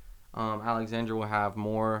 Obviously, Alexandra will have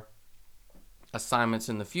more assignments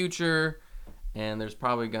in the future, and there's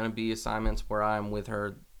probably going to be assignments where I'm with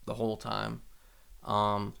her the whole time.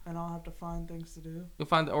 And I'll have to find things to do. You'll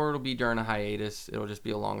find, or it'll be during a hiatus. It'll just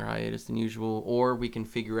be a longer hiatus than usual, or we can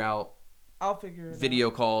figure out. I'll figure it video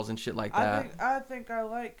out. Calls and shit like that. I think I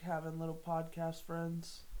like having little podcast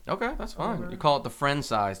friends. Okay, that's fine. You call it the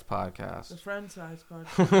friend-sized podcast. The friend-sized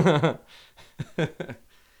podcast.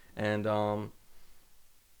 And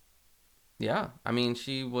yeah, I mean,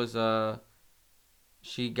 she was going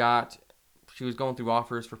through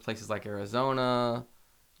offers for places like Arizona,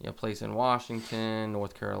 place in Washington,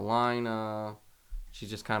 North Carolina. She's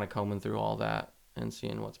just kind of combing through all that and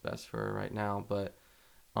seeing what's best for her right now. But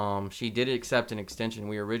she did accept an extension.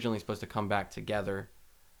 We were originally supposed to come back together,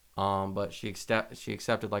 but she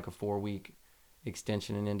accepted like a 4-week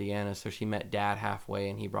extension in Indiana. So she met Dad halfway,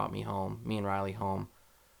 and he brought me and Riley home.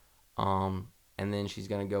 And then she's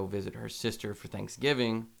going to go visit her sister for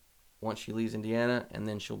Thanksgiving once she leaves Indiana, and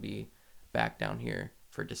then she'll be back down here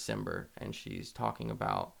for December. And she's talking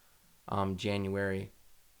about January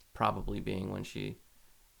probably being when she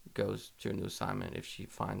goes to a new assignment if she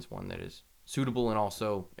finds one that is suitable and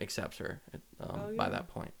also accepts her by that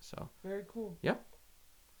point. So very cool. Yep.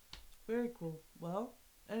 Very cool. Well,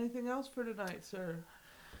 anything else for tonight, sir?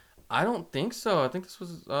 I don't think so. I think this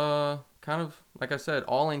was kind of, like I said,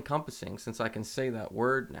 all-encompassing, since I can say that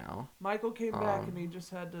word now. Michael came back and he just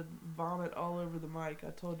had to vomit all over the mic.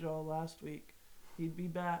 I told y'all last week he'd be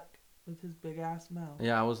back with his big-ass mouth.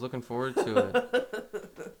 Yeah, I was looking forward to it.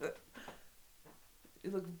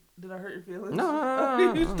 Did I hurt your feelings?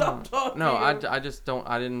 No. You stopped talking. No, I just don't.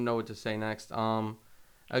 I didn't know what to say next.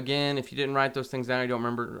 Again, if you didn't write those things down, you don't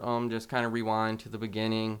remember. Just kind of rewind to the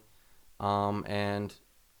beginning, and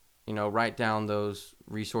write down those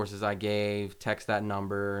resources I gave. Text that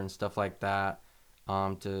number and stuff like that,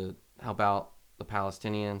 to help out the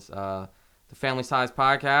Palestinians. The Family Size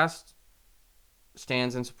Podcast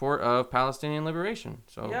stands in support of Palestinian liberation.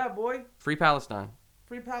 So yeah, boy. Free Palestine.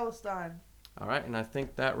 Free Palestine. All right, and I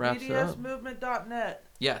think that wraps it up. BDSmovement.net.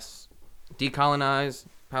 Yes.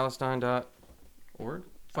 Decolonizepalestine.org.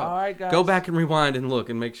 All right, guys. Go back and rewind and look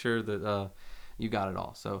and make sure that you got it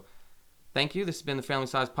all. So thank you. This has been the Family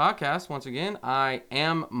Size Podcast. Once again, I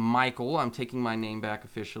am Michael. I'm taking my name back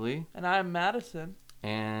officially. And I'm Madison.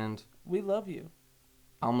 And we love you.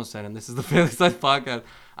 I almost said it. This is the Family Size Podcast.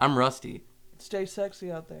 I'm Rusty. Stay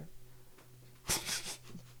sexy out there.